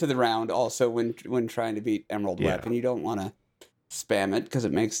 it's Knights of the Round also when trying to beat Emerald Weapon. You don't want to spam it because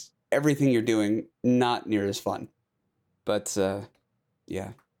it makes everything you're doing not near as fun. But,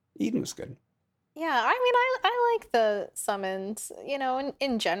 yeah, Eden was good. Yeah, I mean, I like the summons,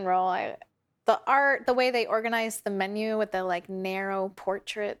 in general. The art, the way they organize the menu with the narrow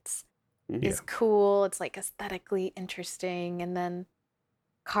portraits is cool. It's aesthetically interesting, and then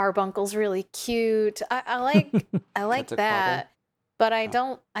Carbuncle's really cute. I like that, but I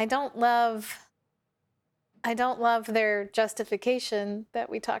don't love their justification that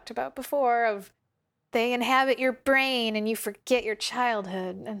we talked about before of they inhabit your brain and you forget your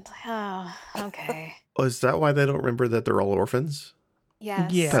childhood. And okay. Oh, is that why they don't remember that they're all orphans?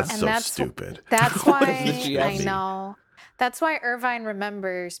 Yes. Yeah. That's so stupid. That's why I know. That's why Irvine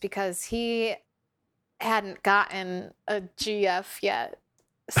remembers, because he hadn't gotten a GF yet.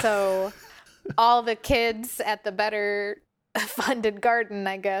 So all the kids at the better funded garden,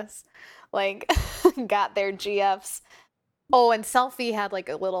 I guess, got their GFs. Oh, and Selfie had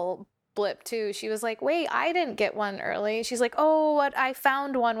a little blip too. She was like, wait, I didn't get one early. She's like, oh, what? I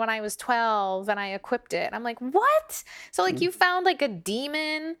found one when I was 12 and I equipped it. I'm like, what? So you found a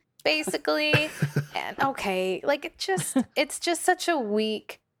demon basically? And okay, it's just such a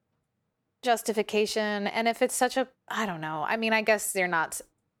weak justification. And if it's such a, I don't know. I mean, I guess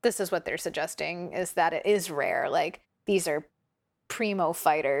this is what they're suggesting, is that it is rare. These are primo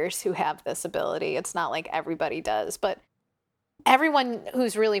fighters who have this ability. It's not like everybody does, but everyone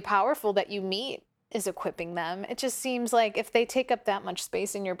who's really powerful that you meet is equipping them. It just seems like if they take up that much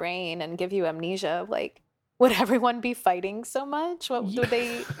space in your brain and give you amnesia, would everyone be fighting so much? What do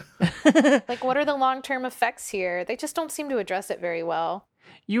they what are the long-term effects here? They just don't seem to address it very well.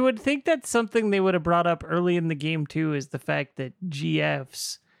 You would think that's something they would have brought up early in the game too, is the fact that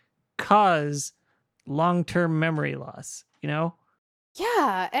GFs cause long-term memory loss,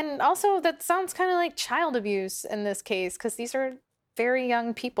 Yeah, and also that sounds kind of like child abuse in this case, because these are very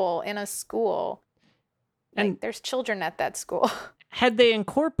young people in a school. And there's children at that school. Had they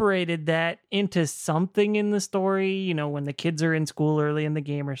incorporated that into something in the story, when the kids are in school early in the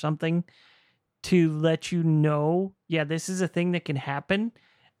game or something, to let this is a thing that can happen,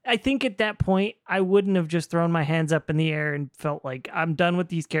 I think at that point, I wouldn't have just thrown my hands up in the air and felt like I'm done with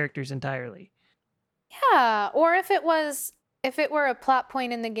these characters entirely. Yeah, or if it were a plot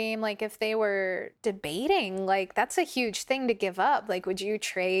point in the game, if they were debating, that's a huge thing to give up. Would you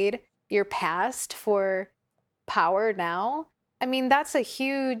trade your past for power now? I mean, that's a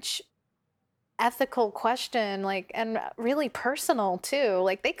huge ethical question, and really personal too.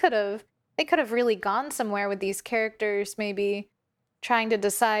 They could have really gone somewhere with these characters, maybe trying to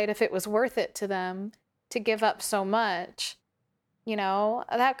decide if it was worth it to them to give up so much.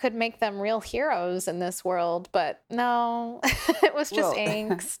 That could make them real heroes in this world, but no, it was just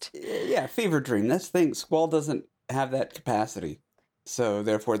angst. Yeah, fever dream. That's the thing. Squall doesn't have that capacity, so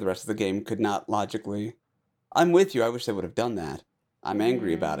therefore the rest of the game could not logically. I'm with you. I wish they would have done that. I'm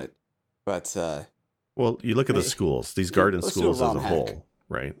angry about it, but well, you look at the schools, these garden schools as a whole,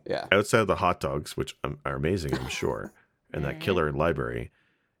 right? Yeah. Outside of the hot dogs, which are amazing, I'm sure, and that killer library,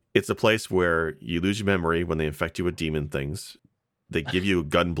 it's a place where you lose your memory when they infect you with demon things. They give you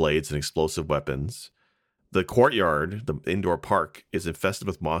gun blades and explosive weapons. The courtyard, the indoor park, is infested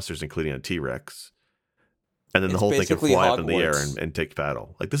with monsters, including a T-Rex. And then the whole thing can fly up in the air and take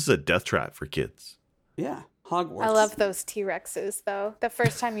battle. This is a death trap for kids. Yeah. Hogwarts. I love those T-Rexes, though. The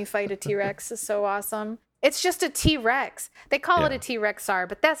first time you fight a T-Rex is so awesome. It's just a T-Rex. They call it a T-Rexar,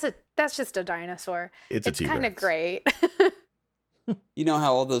 but that's just a dinosaur. It's a T-Rex. Kind of great. You know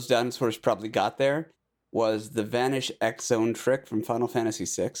how all those dinosaurs probably got there? Was the Vanish X Zone trick from Final Fantasy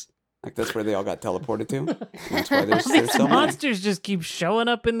VI. Like, that's where they all got teleported to. That's why there's These so many. monsters just keep showing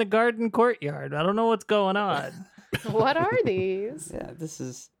up in the garden courtyard. I don't know what's going on. What are these? Yeah, this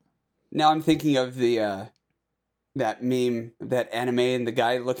is... Now I'm thinking of the that meme, that anime, and the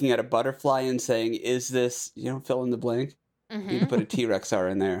guy looking at a butterfly and saying, is this, fill in the blank? You need to put a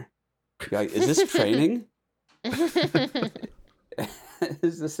T-Rexar in there. You're like, is this training?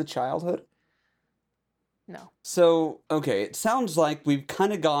 Is this a childhood? No. So, okay, it sounds like we've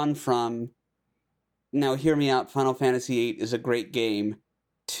kind of gone from, now hear me out, Final Fantasy VIII is a great game,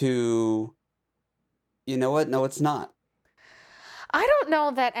 to, you know what? No, it's not. I don't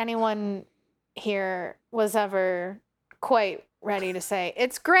know that anyone here was ever quite ready to say,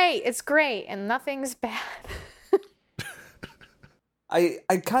 it's great, and nothing's bad. I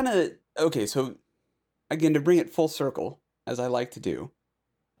kind of, okay, so, again, to bring it full circle, as I like to do,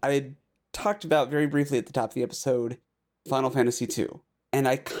 I had talked about very briefly at the top of the episode Final Fantasy II. And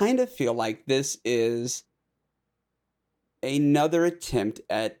I kind of feel like this is another attempt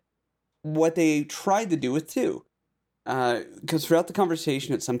at what they tried to do with 2. Because throughout the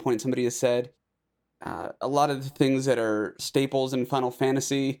conversation at some point somebody has said a lot of the things that are staples in Final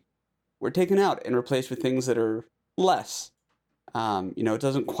Fantasy were taken out and replaced with things that are less. It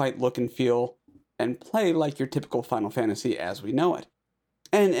doesn't quite look and feel and play like your typical Final Fantasy as we know it.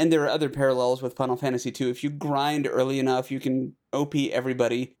 And there are other parallels with Final Fantasy II. If you grind early enough, you can OP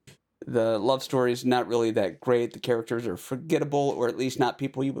everybody. The love story is not really that great. The characters are forgettable, or at least not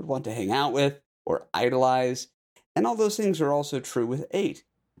people you would want to hang out with or idolize. And all those things are also true with 8.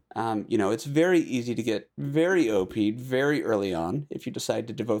 It's very easy to get very OP'd very early on if you decide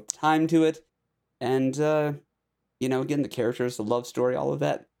to devote the time to it. And, again, the characters, the love story, all of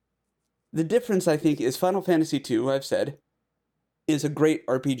that. The difference, I think, is Final Fantasy II, I've said, is a great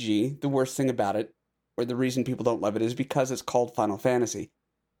RPG. The worst thing about it, or the reason people don't love it, is because it's called Final Fantasy.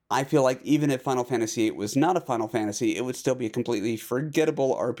 I feel like even if Final Fantasy VIII was not a Final Fantasy, it would still be a completely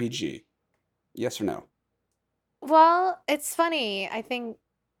forgettable RPG. Yes or no? Well, it's funny. I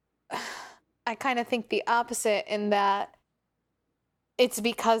kind of think the opposite in that it's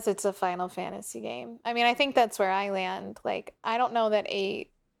because it's a Final Fantasy game. I mean, I think that's where I land. Like, I don't know that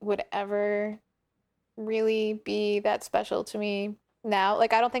 8 would ever really be that special to me now.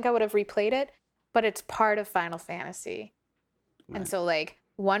 Like, I don't think I would have replayed it, but it's part of Final Fantasy. Right. And so, like,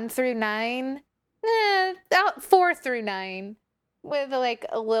 1 through 9, 4 through 9, with like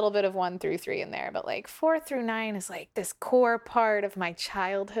a little bit of 1 through 3 in there, but like 4 through 9 is like this core part of my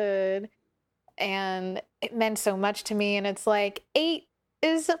childhood, and it meant so much to me. And it's like 8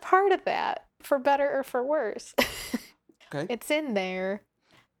 is a part of that, for better or for worse. Okay. It's in there.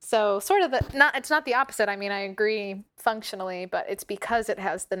 So sort of it's not the opposite. I mean, I agree functionally, but it's because it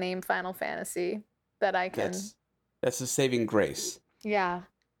has the name Final Fantasy that I can. That's a saving grace. Yeah.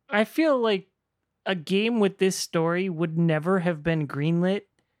 I feel like a game with this story would never have been greenlit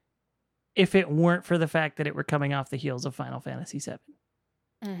if it weren't for the fact that it were coming off the heels of Final Fantasy VII.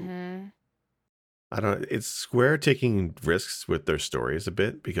 Mm-hmm. I don't know. It's Square taking risks with their stories a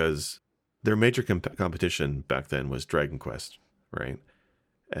bit, because their major competition back then was Dragon Quest, right?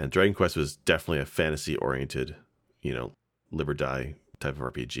 And Dragon Quest was definitely a fantasy-oriented, live or die type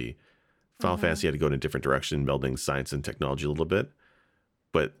of RPG. Final Fantasy had to go in a different direction, melding science and technology a little bit.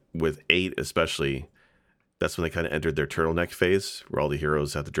 But with 8 especially, that's when they kind of entered their turtleneck phase, where all the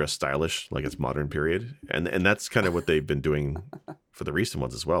heroes have to dress stylish, like it's modern period. And that's kind of what they've been doing for the recent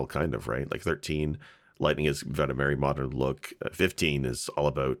ones as well, kind of, right? Like 13, Lightning has got a very modern look. 15 is all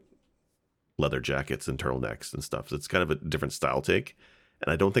about leather jackets and turtlenecks and stuff. So it's kind of a different style take.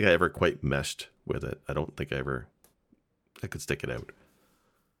 And I don't think I ever quite meshed with it. I don't think I could stick it out.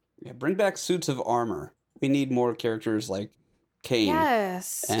 Yeah, bring back suits of armor. We need more characters like Kane.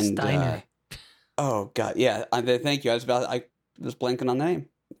 Yes. And Steiner. Oh god, yeah. Thank you. I was blanking on the name.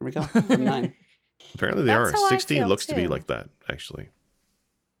 There we go. 9. Apparently they That's are. how I 16 feel, looks to be too. like that, actually.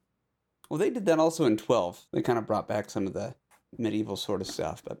 Well, they did that also in 12. They kind of brought back some of the medieval sort of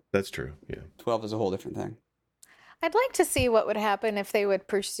stuff, but That's true. Yeah. 12 is a whole different thing. I'd like to see what would happen if they would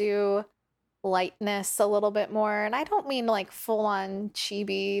pursue lightness a little bit more. And I don't mean like full on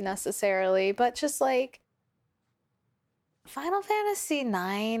chibi necessarily, but just like Final Fantasy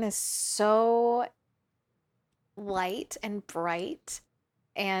IX is so light and bright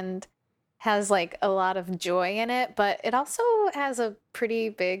and has like a lot of joy in it, but it also has a pretty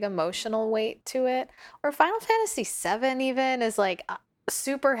big emotional weight to it. Or Final Fantasy VII even is like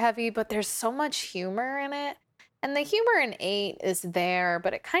super heavy, but there's so much humor in it. And the humor in 8 is there,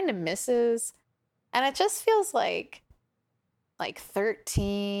 but it kind of misses. And it just feels like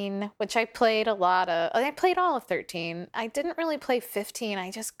 13, which I played a lot of. I played all of 13. I didn't really play 15.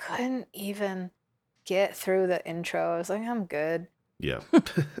 I just couldn't even get through the intro. I was like, I'm good. Yeah.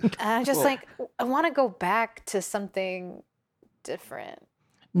 And I'm just like, I want to go back to something different.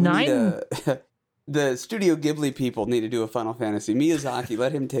 9. The Studio Ghibli people need to do a Final Fantasy. Miyazaki,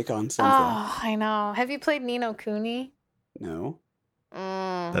 let him take on something. Oh, I know. Have you played Ni no Kuni? No.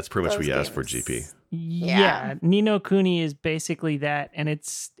 That's pretty much what you asked for, GP. Yeah, Ni no Kuni is basically that, and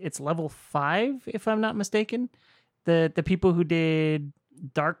it's level 5, if I'm not mistaken. The people who did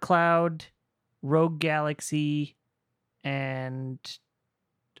Dark Cloud, Rogue Galaxy, and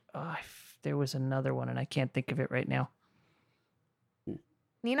there was another one, and I can't think of it right now.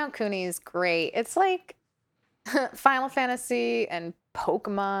 Ni no Kuni is great. It's like Final Fantasy and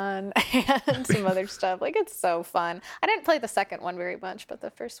Pokemon and some other stuff. Like, it's so fun. I didn't play the second one very much, but the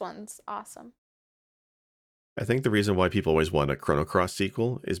first one's awesome. I think the reason why people always want a Chrono Cross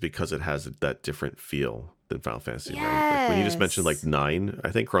sequel is because it has that different feel than Final Fantasy. Yes. Right? Like when you just mentioned like 9, I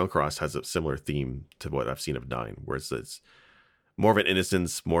think Chrono Cross has a similar theme to what I've seen of 9, where it's more of an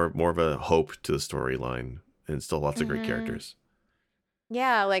innocence, more of a hope to the storyline, and still lots of great characters.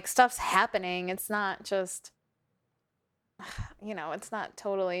 Yeah, like stuff's happening. It's not just, it's not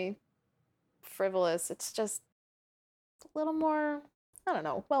totally frivolous. It's just a little more, I don't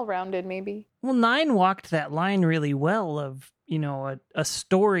know, well-rounded maybe. Well, 9 walked that line really well of, a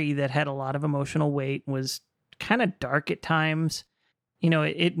story that had a lot of emotional weight, was kind of dark at times.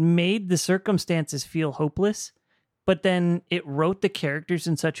 It made the circumstances feel hopeless, but then it wrote the characters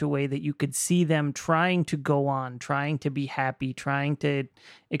in such a way that you could see them trying to go on, trying to be happy, trying to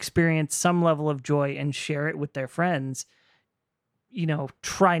experience some level of joy and share it with their friends.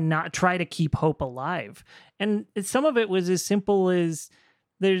 Try to keep hope alive. And some of it was as simple as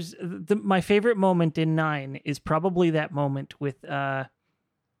my favorite moment in 9 is probably that moment with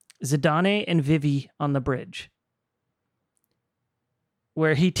Zidane and Vivi on the bridge,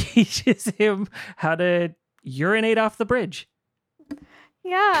 where he teaches him how to urinate off the bridge.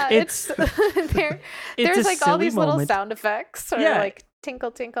 Yeah, it's there's like all these moment. Little sound effects, or like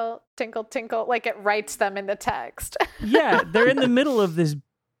tinkle, tinkle, tinkle, tinkle, like it writes them in the text. Yeah, they're in the middle of this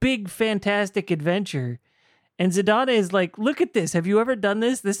big, fantastic adventure. And Zidane is like, look at this. Have you ever done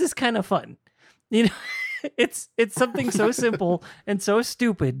this? This is kind of fun. It's something so simple and so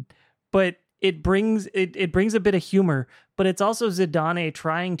stupid, but it brings a bit of humor, but it's also Zidane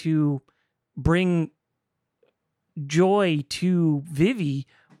trying to bring joy to Vivi,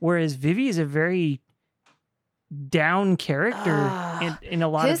 whereas Vivi is a very down character in a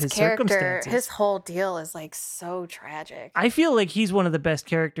lot of his circumstances. His whole deal is like so tragic. I feel like he's one of the best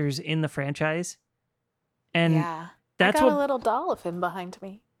characters in the franchise. And that's I got a little doll of him behind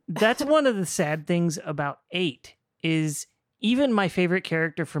me. That's one of the sad things about 8 is even my favorite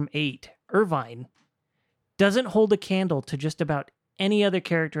character from 8, Irvine, doesn't hold a candle to just about any other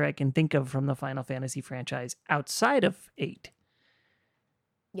character I can think of from the Final Fantasy franchise outside of 8.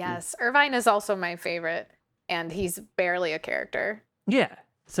 Yes, Irvine is also my favorite, and he's barely a character. Yeah,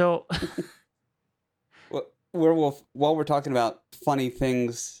 so... While we're talking about funny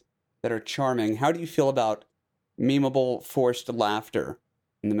things that are charming, how do you feel about memeable forced laughter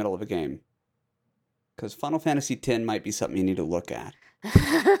in the middle of a game? Because Final Fantasy X might be something you need to look at.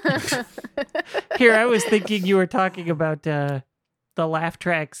 Here, I was thinking you were talking about the laugh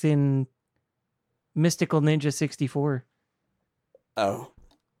tracks in Mystical Ninja 64. Oh.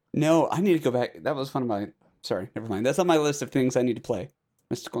 No, I need to go back. That was one of my... Sorry, never mind. That's on my list of things I need to play.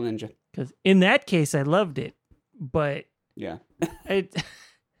 Mystical Ninja. Because in that case, I loved it. But... Yeah.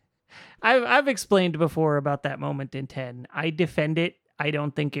 I've explained before about that moment in 10. I defend it. I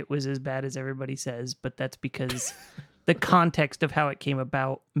don't think it was as bad as everybody says, but that's because the context of how it came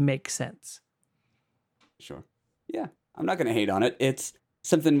about makes sense. Sure. Yeah, I'm not going to hate on it. It's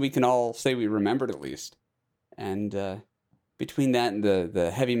something we can all say we remembered at least. And between that and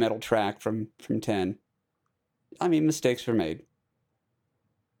the heavy metal track from 10, I mean, mistakes were made.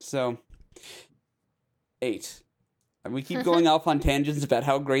 So, 8. We keep going off on tangents about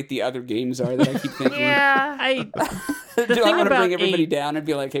how great the other games are that I keep thinking. Yeah. Do I want to bring everybody down and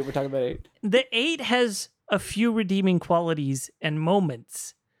be like, hey, we're talking about 8? The 8 has a few redeeming qualities and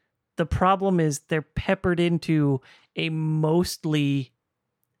moments. The problem is they're peppered into a mostly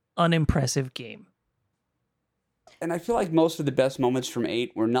unimpressive game. And I feel like most of the best moments from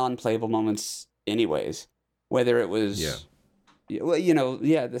 8 were non-playable moments anyways. Whether it was, well,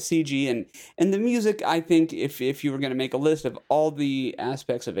 the CG and the music. I think if you were going to make a list of all the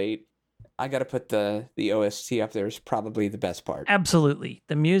aspects of 8, I got to put the OST up there as probably the best part. Absolutely.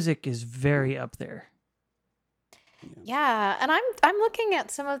 The music is very up there. Yeah, and I'm looking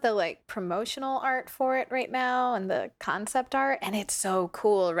at some of the like promotional art for it right now and the concept art, and it's so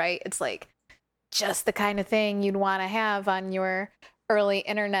cool, right? It's like just the kind of thing you'd want to have on your early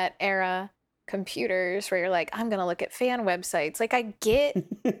internet era computers where you're like, I'm going to look at fan websites. Like, I get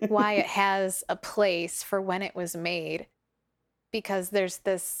why it has a place for when it was made, because there's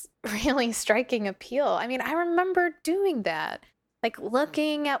this really striking appeal. I mean, I remember doing that. Like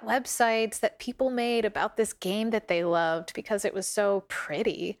looking at websites that people made about this game that they loved because it was so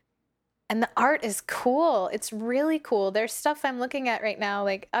pretty. And the art is cool. It's really cool. There's stuff I'm looking at right now.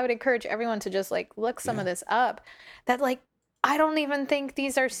 Like, I would encourage everyone to just like look some of this up. That like, I don't even think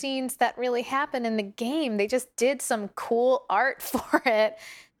these are scenes that really happen in the game. They just did some cool art for it.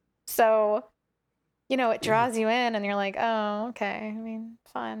 So, it draws you in and you're like, oh, okay. I mean,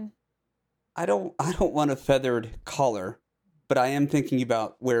 fun. I don't want a feathered collar. But I am thinking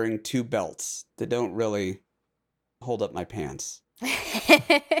about wearing 2 belts that don't really hold up my pants. Yeah.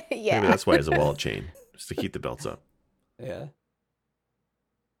 Maybe that's why it's a wallet chain, just to keep the belts up. Yeah.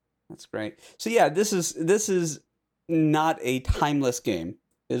 That's great. So yeah, this is not a timeless game,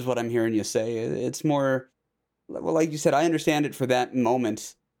 is what I'm hearing you say. It's more, well, like you said, I understand it for that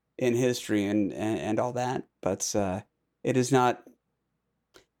moment in history and all that, but it is not.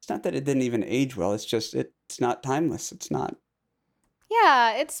 It's not that it didn't even age well. It's just it's not timeless. It's not.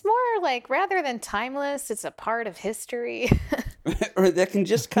 Yeah, it's more like, rather than timeless, it's a part of history. Or that can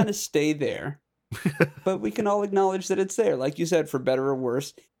just kind of stay there. But we can all acknowledge that it's there. Like you said, for better or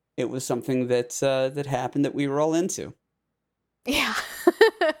worse, it was something that happened that we were all into. Yeah.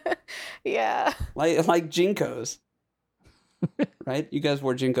 Yeah. Like Jinkos. Right? You guys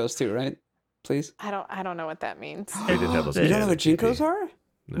wore Jinkos too, right? Please? I don't know what that means. They didn't have those. You don't know what Jinkos are?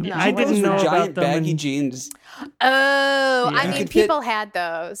 No. I didn't know giant about them. baggy jeans. Oh, Yeah. I mean, people had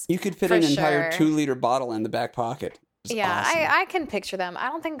those. You could fit For an entire sure. 2-liter bottle in the back pocket. It was Yeah, awesome. I can picture them. I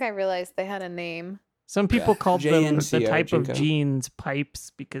don't think I realized they had a name. Some people called them the JNCO, type of Jinko. jeans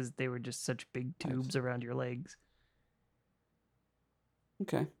pipes because they were just such big tubes around your legs.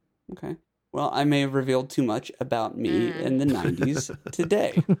 Okay. Well, I may have revealed too much about me in the 90s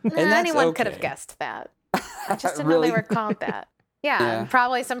today. And that's Anyone could okay. have guessed that. I just didn't know Really? they were called that. Yeah, Yeah. and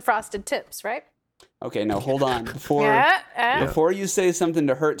probably some frosted tips, right? Okay, no, hold on. Yeah. Before you say something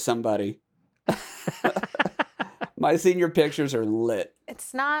to hurt somebody, my senior pictures are lit.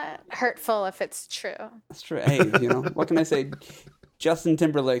 It's not hurtful if it's true. That's true. Hey, what can I say? Justin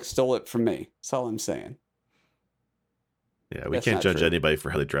Timberlake stole it from me. That's all I'm saying. Yeah, we That's can't not judge true. anybody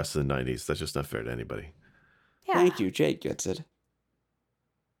for how they dressed in the 90s. That's just not fair to anybody. Yeah. Thank you. Jake gets it.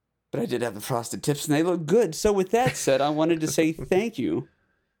 But I did have the frosted tips, and they look good. So with that said, I wanted to say thank you,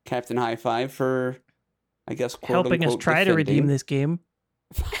 Captain High Five, for, I guess, quote Helping us unquote, try to redeem defending this game.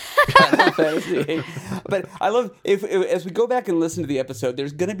 Final Fantasy VIII. But I love, if as we go back and listen to the episode,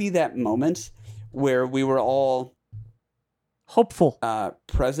 there's going to be that moment where we were all Hopeful.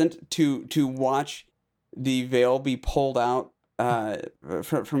 present to watch the veil be pulled out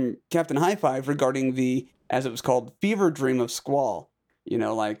from Captain High Five regarding the, as it was called, fever dream of Squall.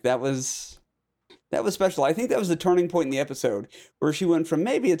 That was special. I think that was the turning point in the episode where she went from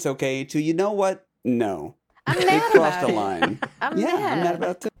maybe it's okay to, you know what? No. I'm They mad crossed about the it. line. I'm Yeah, mad. I'm mad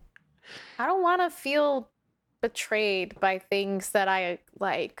about it. I don't want to feel betrayed by things that I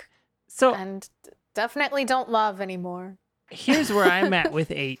like So and definitely don't love anymore. here's where I'm at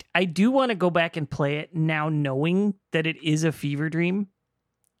with 8. I do want to go back and play it now knowing that it is a fever dream.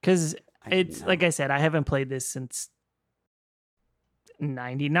 Because it's, like I said, I haven't played this since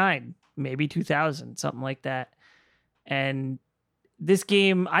 99, maybe 2000, something like that. And this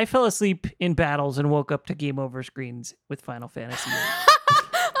game, I fell asleep in battles and woke up to game over screens with Final Fantasy VIII.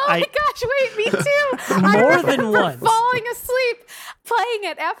 Oh my gosh, wait, me too. More I than remember once. falling asleep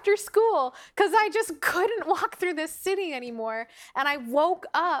playing it after school because I just couldn't walk through this city anymore. And I woke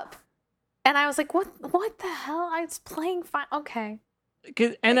up and I was like, what the hell? I was playing okay.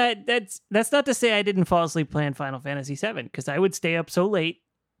 And that's not to say I didn't fall asleep playing Final Fantasy VII, because I would stay up so late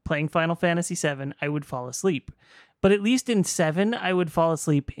playing Final Fantasy VII, I would fall asleep. But at least in 7, I would fall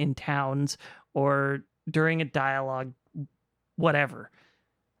asleep in towns or during a dialogue, whatever.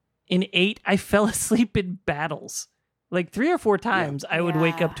 In 8, I fell asleep in battles. Like 3 or 4 times, I would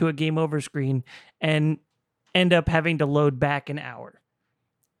wake up Yeah. to a game over screen and end up having to load back an hour.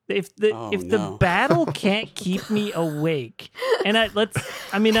 If the battle can't keep me awake, and I'm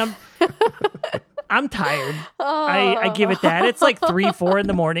tired. I give it that. It's like 3-4 in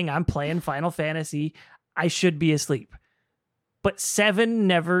the morning. I'm playing Final Fantasy. I should be asleep. But 7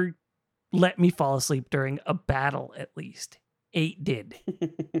 never let me fall asleep during a battle, at least. 8 did.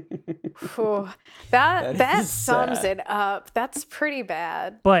 That sums it up. That's pretty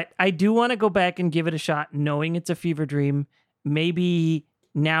bad. But I do want to go back and give it a shot, knowing it's a fever dream. Maybe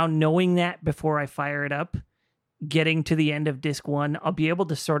now knowing that before I fire it up, getting to the end of disc 1, I'll be able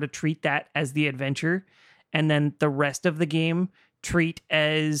to sort of treat that as the adventure. And then the rest of the game treat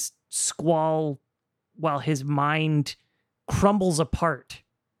as Squall while his mind crumbles apart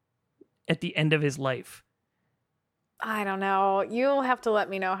at the end of his life. I don't know. You'll have to let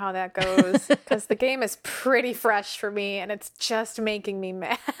me know how that goes, because the game is pretty fresh for me and it's just making me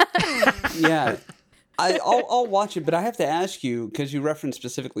mad. Yeah. I'll watch it, but I have to ask you, because you referenced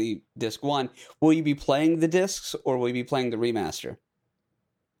specifically disc 1, will you be playing the discs or will you be playing the remaster?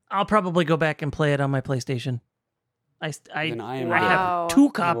 I'll probably go back and play it on my PlayStation. I Wow. have 2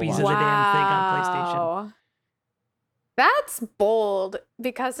 copies of the damn thing on PlayStation. That's bold,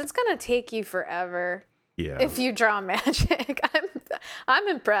 because it's going to take you forever. Yeah. If you draw magic. I'm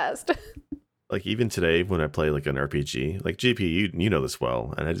impressed. Like even today when I play like an RPG, like GP, you know this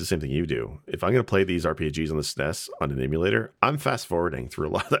well, and I do the same thing you do. If I'm going to play these RPGs on the SNES on an emulator, I'm fast forwarding through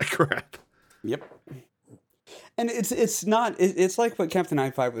a lot of that crap. Yep. And it's not, it's like what Captain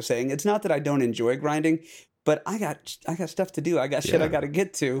i5 was saying. It's not that I don't enjoy grinding, but I got stuff to do. I got shit I got to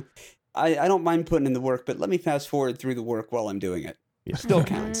get to. I don't mind putting in the work, but let me fast forward through the work while I'm doing it. Yeah. Still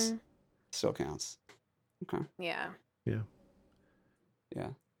counts. Still counts. Okay. Yeah.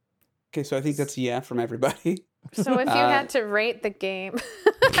 Okay, so I think that's a yeah from everybody. So if you had to rate the game,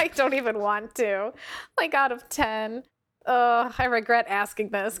 I don't even want to, like out of 10. I regret asking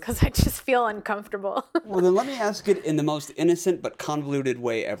this because I just feel uncomfortable. Well, then let me ask it in the most innocent but convoluted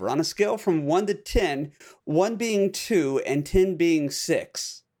way ever. On a scale from 1 to 10, 1 being 2 and 10 being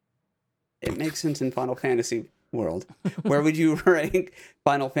 6, it makes sense in Final Fantasy world. Where would you rank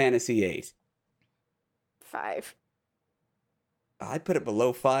Final Fantasy VIII? 5. I'd put it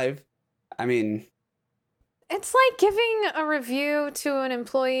below 5. I mean, it's like giving a review to an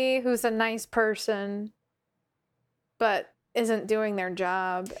employee who's a nice person, but isn't doing their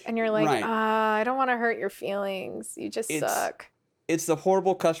job. And you're like, right. I don't want to hurt your feelings. You just suck. It's the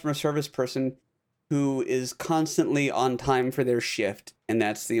horrible customer service person who is constantly on time for their shift, and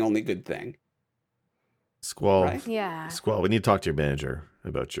that's the only good thing. Squall. Right? Yeah. Squall, we need to talk to your manager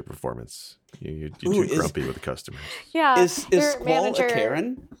about your performance. You're too grumpy with the customers. Yeah. Is Squall a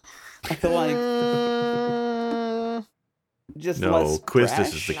Karen? I feel like just no. Quistis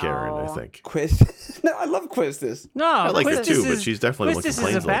brash. is the Karen, I think. Quistis? No, I love Quistis. No, I like her too, Quistis but she's definitely one who Quistis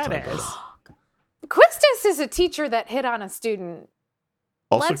complains is a all the time. badass. Quistis is a teacher that hit on a student.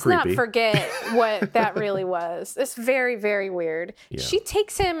 Also Let's creepy. not forget what that really was. It's very, very weird. Yeah. She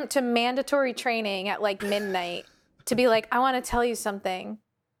takes him to mandatory training at like midnight to be like, I want to tell you something.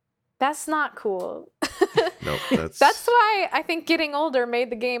 That's not cool. No, that's why I think getting older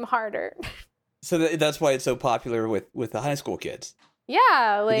made the game harder. So that's why it's so popular with the high school kids.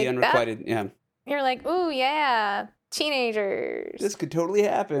 Yeah, like the unrequited. You're like, ooh, yeah, teenagers. This could totally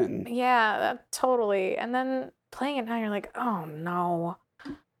happen. Yeah, totally. And then playing it now, you're like, oh no.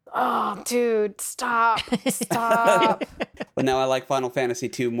 Oh, dude, stop. But now I like Final Fantasy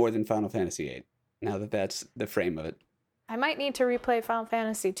II more than Final Fantasy VIII. Now that's the frame of it. I might need to replay Final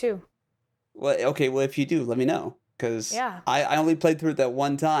Fantasy II. Well, okay. Well, if you do, let me know, because Yeah. I only played through it that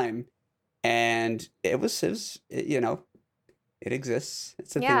one time, and it was you know, it exists.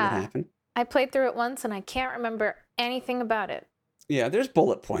 It's a thing that happened. I played through it once, and I can't remember anything about it. Yeah, there's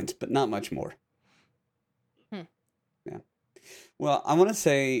bullet points, but not much more. Yeah. Well, I want to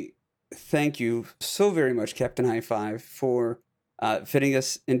say thank you so very much, Captain i5, for fitting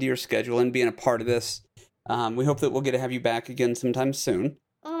us into your schedule and being a part of this. We hope that we'll get to have you back again sometime soon.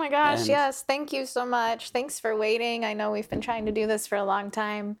 Oh my gosh, yes. Thank you so much. Thanks for waiting. I know we've been trying to do this for a long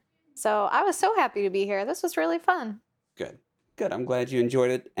time. So I was so happy to be here. This was really fun. Good. I'm glad you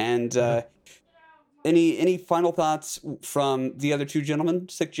enjoyed it. And any final thoughts from the other two gentlemen,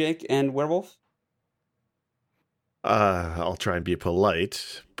 Sick Jake and Werewolf? I'll try and be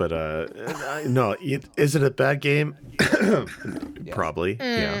polite, but no, is it a bad game? Probably,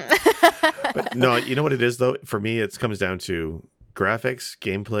 yeah. But no, you know what it is though? For me, it comes down to graphics,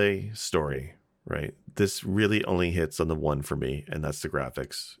 gameplay, story, right? This really only hits on the one for me, and that's the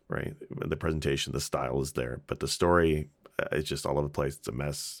graphics, right? The presentation, the style is there, but the story, it's just all over the place. It's a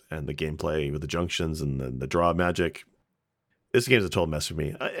mess, and the gameplay with the junctions and the draw magic, This game's a total mess for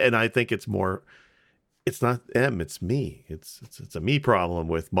me, and I think it's more. It's not them, it's me. It's a me problem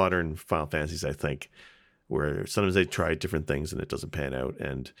with modern Final Fantasies, I think, where sometimes they try different things and it doesn't pan out.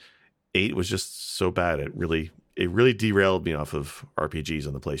 And 8 was just so bad. It really derailed me off of RPGs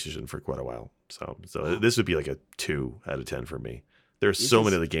on the PlayStation for quite a while. So this would be like a 2 out of 10 for me. There's so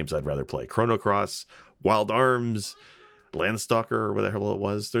many other games I'd rather play. Chrono Cross, Wild Arms, Landstalker, or whatever the hell it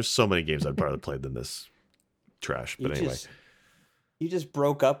was. There's so many games I'd rather play than this trash. But anyway. You just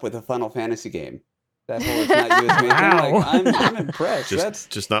broke up with a Final Fantasy game. That whole it's not you, it's me. Wow. I'm impressed.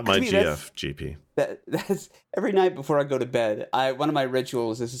 Just not my GF, GP. That's every night before I go to bed. One of my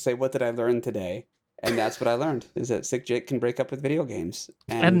rituals is to say, "What did I learn today?" And that's what I learned: is that Sick Jake can break up with video games,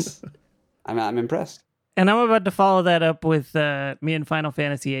 and I'm impressed. And I'm about to follow that up with me and Final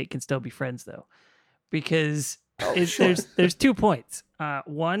Fantasy VIII can still be friends though, because there's 2 points.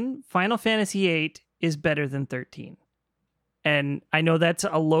 One, Final Fantasy VIII is better than 13, and I know that's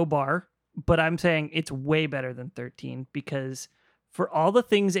a low bar. But I'm saying it's way better than 13 because for all the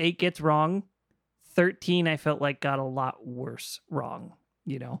things 8 gets wrong, 13 I felt like got a lot worse wrong,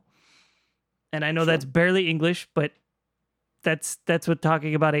 you know? And I know that's barely English, but that's what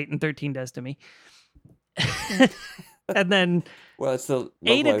talking about 8 and 13 does to me. And then well, it's the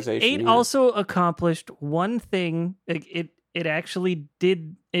localization. 8 also accomplished one thing. It actually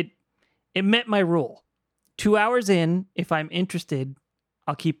did it met my rule. 2 hours in, if I'm interested,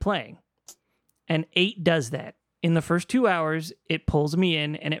 I'll keep playing. And 8 does that. In the first 2 hours, it pulls me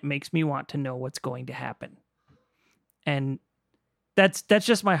in and it makes me want to know what's going to happen. And that's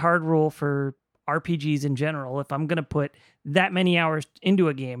just my hard rule for RPGs in general. If I'm going to put that many hours into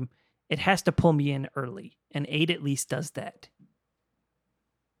a game, it has to pull me in early. And 8 at least does that.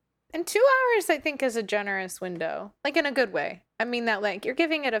 And 2 hours, I think, is a generous window. Like, in a good way. I mean that, like, you're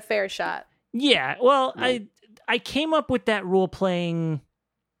giving it a fair shot. Yeah, well, I came up with that rule playing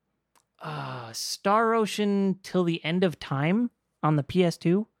Star Ocean Till the End of Time on the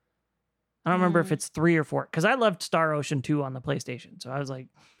PS2. I don't remember if it's 3 or 4, because I loved Star Ocean 2 on the PlayStation. So I was like,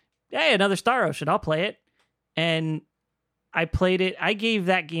 hey, another Star Ocean, I'll play it. And I played it. I gave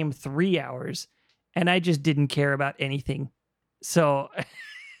that game 3 hours, and I just didn't care about anything. So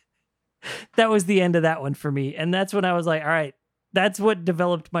that was the end of that one for me. And that's when I was like, all right, that's what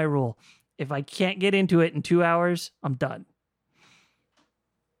developed my rule. If I can't get into it in 2 hours, I'm done.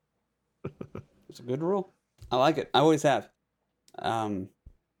 It's a good rule. I like it. I always have. And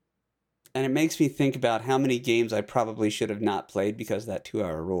it makes me think about how many games I probably should have not played because of that 2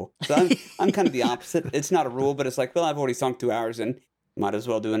 hour rule. So I'm kind of the opposite. It's not a rule, but it's like, well, I've already sunk 2 hours in. Might as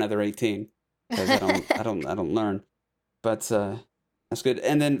well do another 18 because I don't learn. But that's good.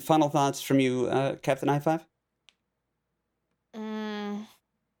 And then final thoughts from you, Captain I5?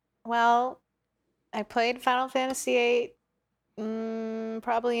 Well, I played Final Fantasy VIII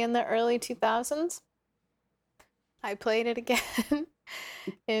probably in the early 2000s. I played it again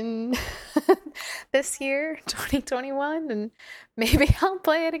in this year, 2021, and maybe I'll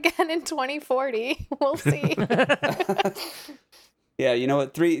play it again in 2040. We'll see. Yeah, you know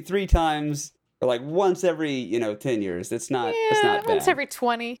what? Three times, or like once every 10 years. It's not bad. Once every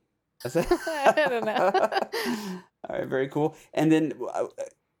 20. I don't know. All right, very cool. And then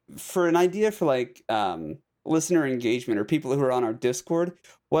for an idea for like listener engagement or people who are on our Discord,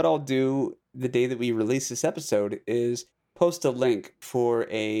 what I'll do the day that we release this episode is post a link for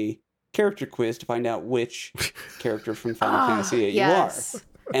a character quiz to find out which character from Final Fantasy VIII you are.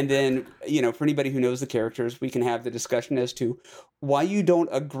 And then, for anybody who knows the characters, we can have the discussion as to why you don't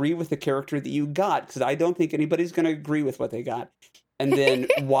agree with the character that you got, because I don't think anybody's going to agree with what they got. And then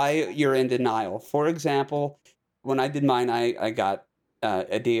why you're in denial. For example, when I did mine, I got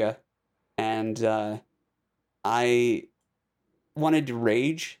Edea, and I wanted to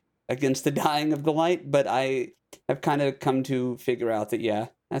rage against the dying of the light, but I have kind of come to figure out that, yeah,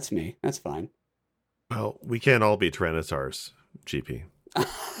 that's me. That's fine. Well, we can't all be Tyranitar's, GP.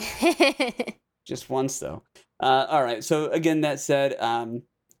 Just once, though. All right. So, again, that said,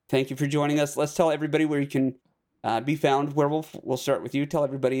 thank you for joining us. Let's tell everybody where you can be found. Werewolf, we'll start with you. Tell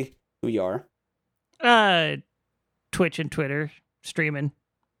everybody who you are. Twitch and Twitter, streaming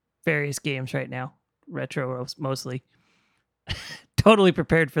various games right now. Retro mostly. Totally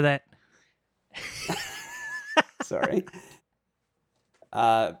prepared for that. Sorry.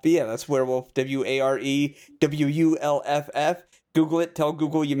 But yeah, that's Werewolf. WAREWULFF. Google it. Tell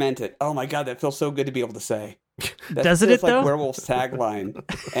Google you meant it. Oh my God, that feels so good to be able to say. Doesn't it, like though? Werewolf's tagline.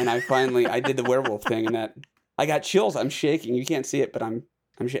 And I did the werewolf thing, and that I got chills. I'm shaking. You can't see it, but I'm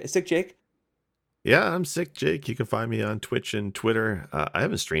Sick Jake. Yeah, I'm Sick Jake. You can find me on Twitch and Twitter. I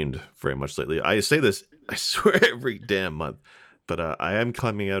haven't streamed very much lately. I say this I swear every damn month. But I am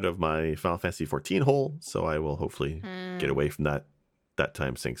climbing out of my Final Fantasy 14 hole, so I will hopefully get away from that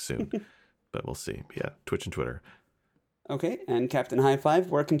time sink soon. But we'll see. Yeah, Twitch and Twitter. Okay, and Captain High Five,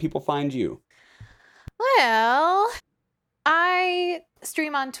 where can people find you? Well, I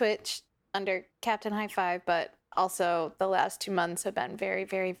stream on Twitch under Captain High Five, but also the last 2 months have been very,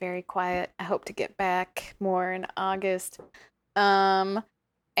 very, very quiet. I hope to get back more in August. And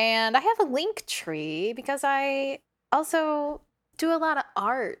I have a link tree because I also do a lot of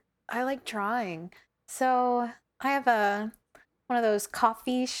art. I like drawing. So I have one of those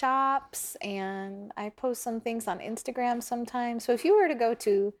coffee shops, and I post some things on Instagram sometimes. So if you were to go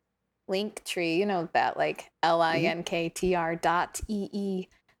to Linktree, you know that, like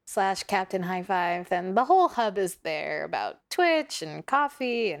linktr.ee/Captain High Five, then the whole hub is there about Twitch and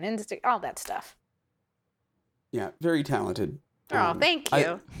coffee and Insta, all that stuff. Yeah, very talented. Oh, thank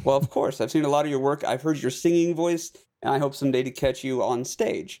you. Well, of course. I've seen a lot of your work. I've heard your singing voice, and I hope someday to catch you on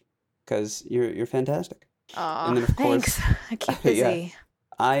stage because you're fantastic. Oh, and then, of course, thanks. I keep busy. Yeah,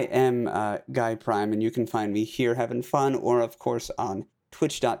 I am Guy Prime, and you can find me here having fun, or, of course, on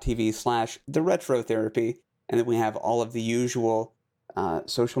twitch.tv/theretrotherapy. And then we have all of the usual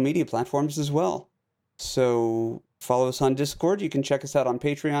social media platforms as well. So follow us on Discord. You can check us out on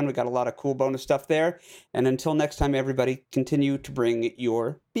Patreon. We got a lot of cool bonus stuff there. And until next time, everybody, continue to bring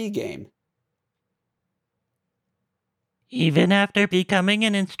your B game. Even after becoming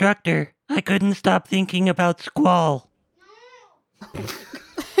an instructor, I couldn't stop thinking about Squall.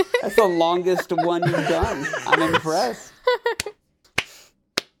 That's the longest one you've done. I'm impressed.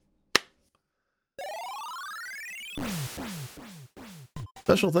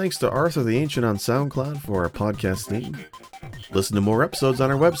 Special thanks to Arthur the Ancient on SoundCloud for our podcast theme. Listen to more episodes on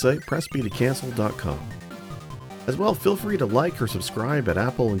our website, pressbtocancel.com. As well, feel free to like or subscribe at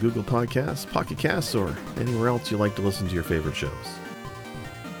Apple and Google Podcasts, Pocket Casts, or anywhere else you like to listen to your favorite shows.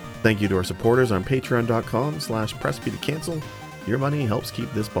 Thank you to our supporters on patreon.com/pressbtocancel. Your money helps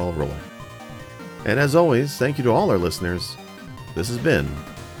keep this ball rolling. And as always, thank you to all our listeners. This has been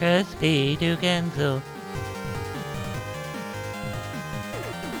Press B to cancel.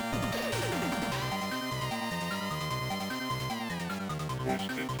 Press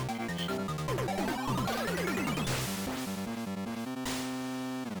B to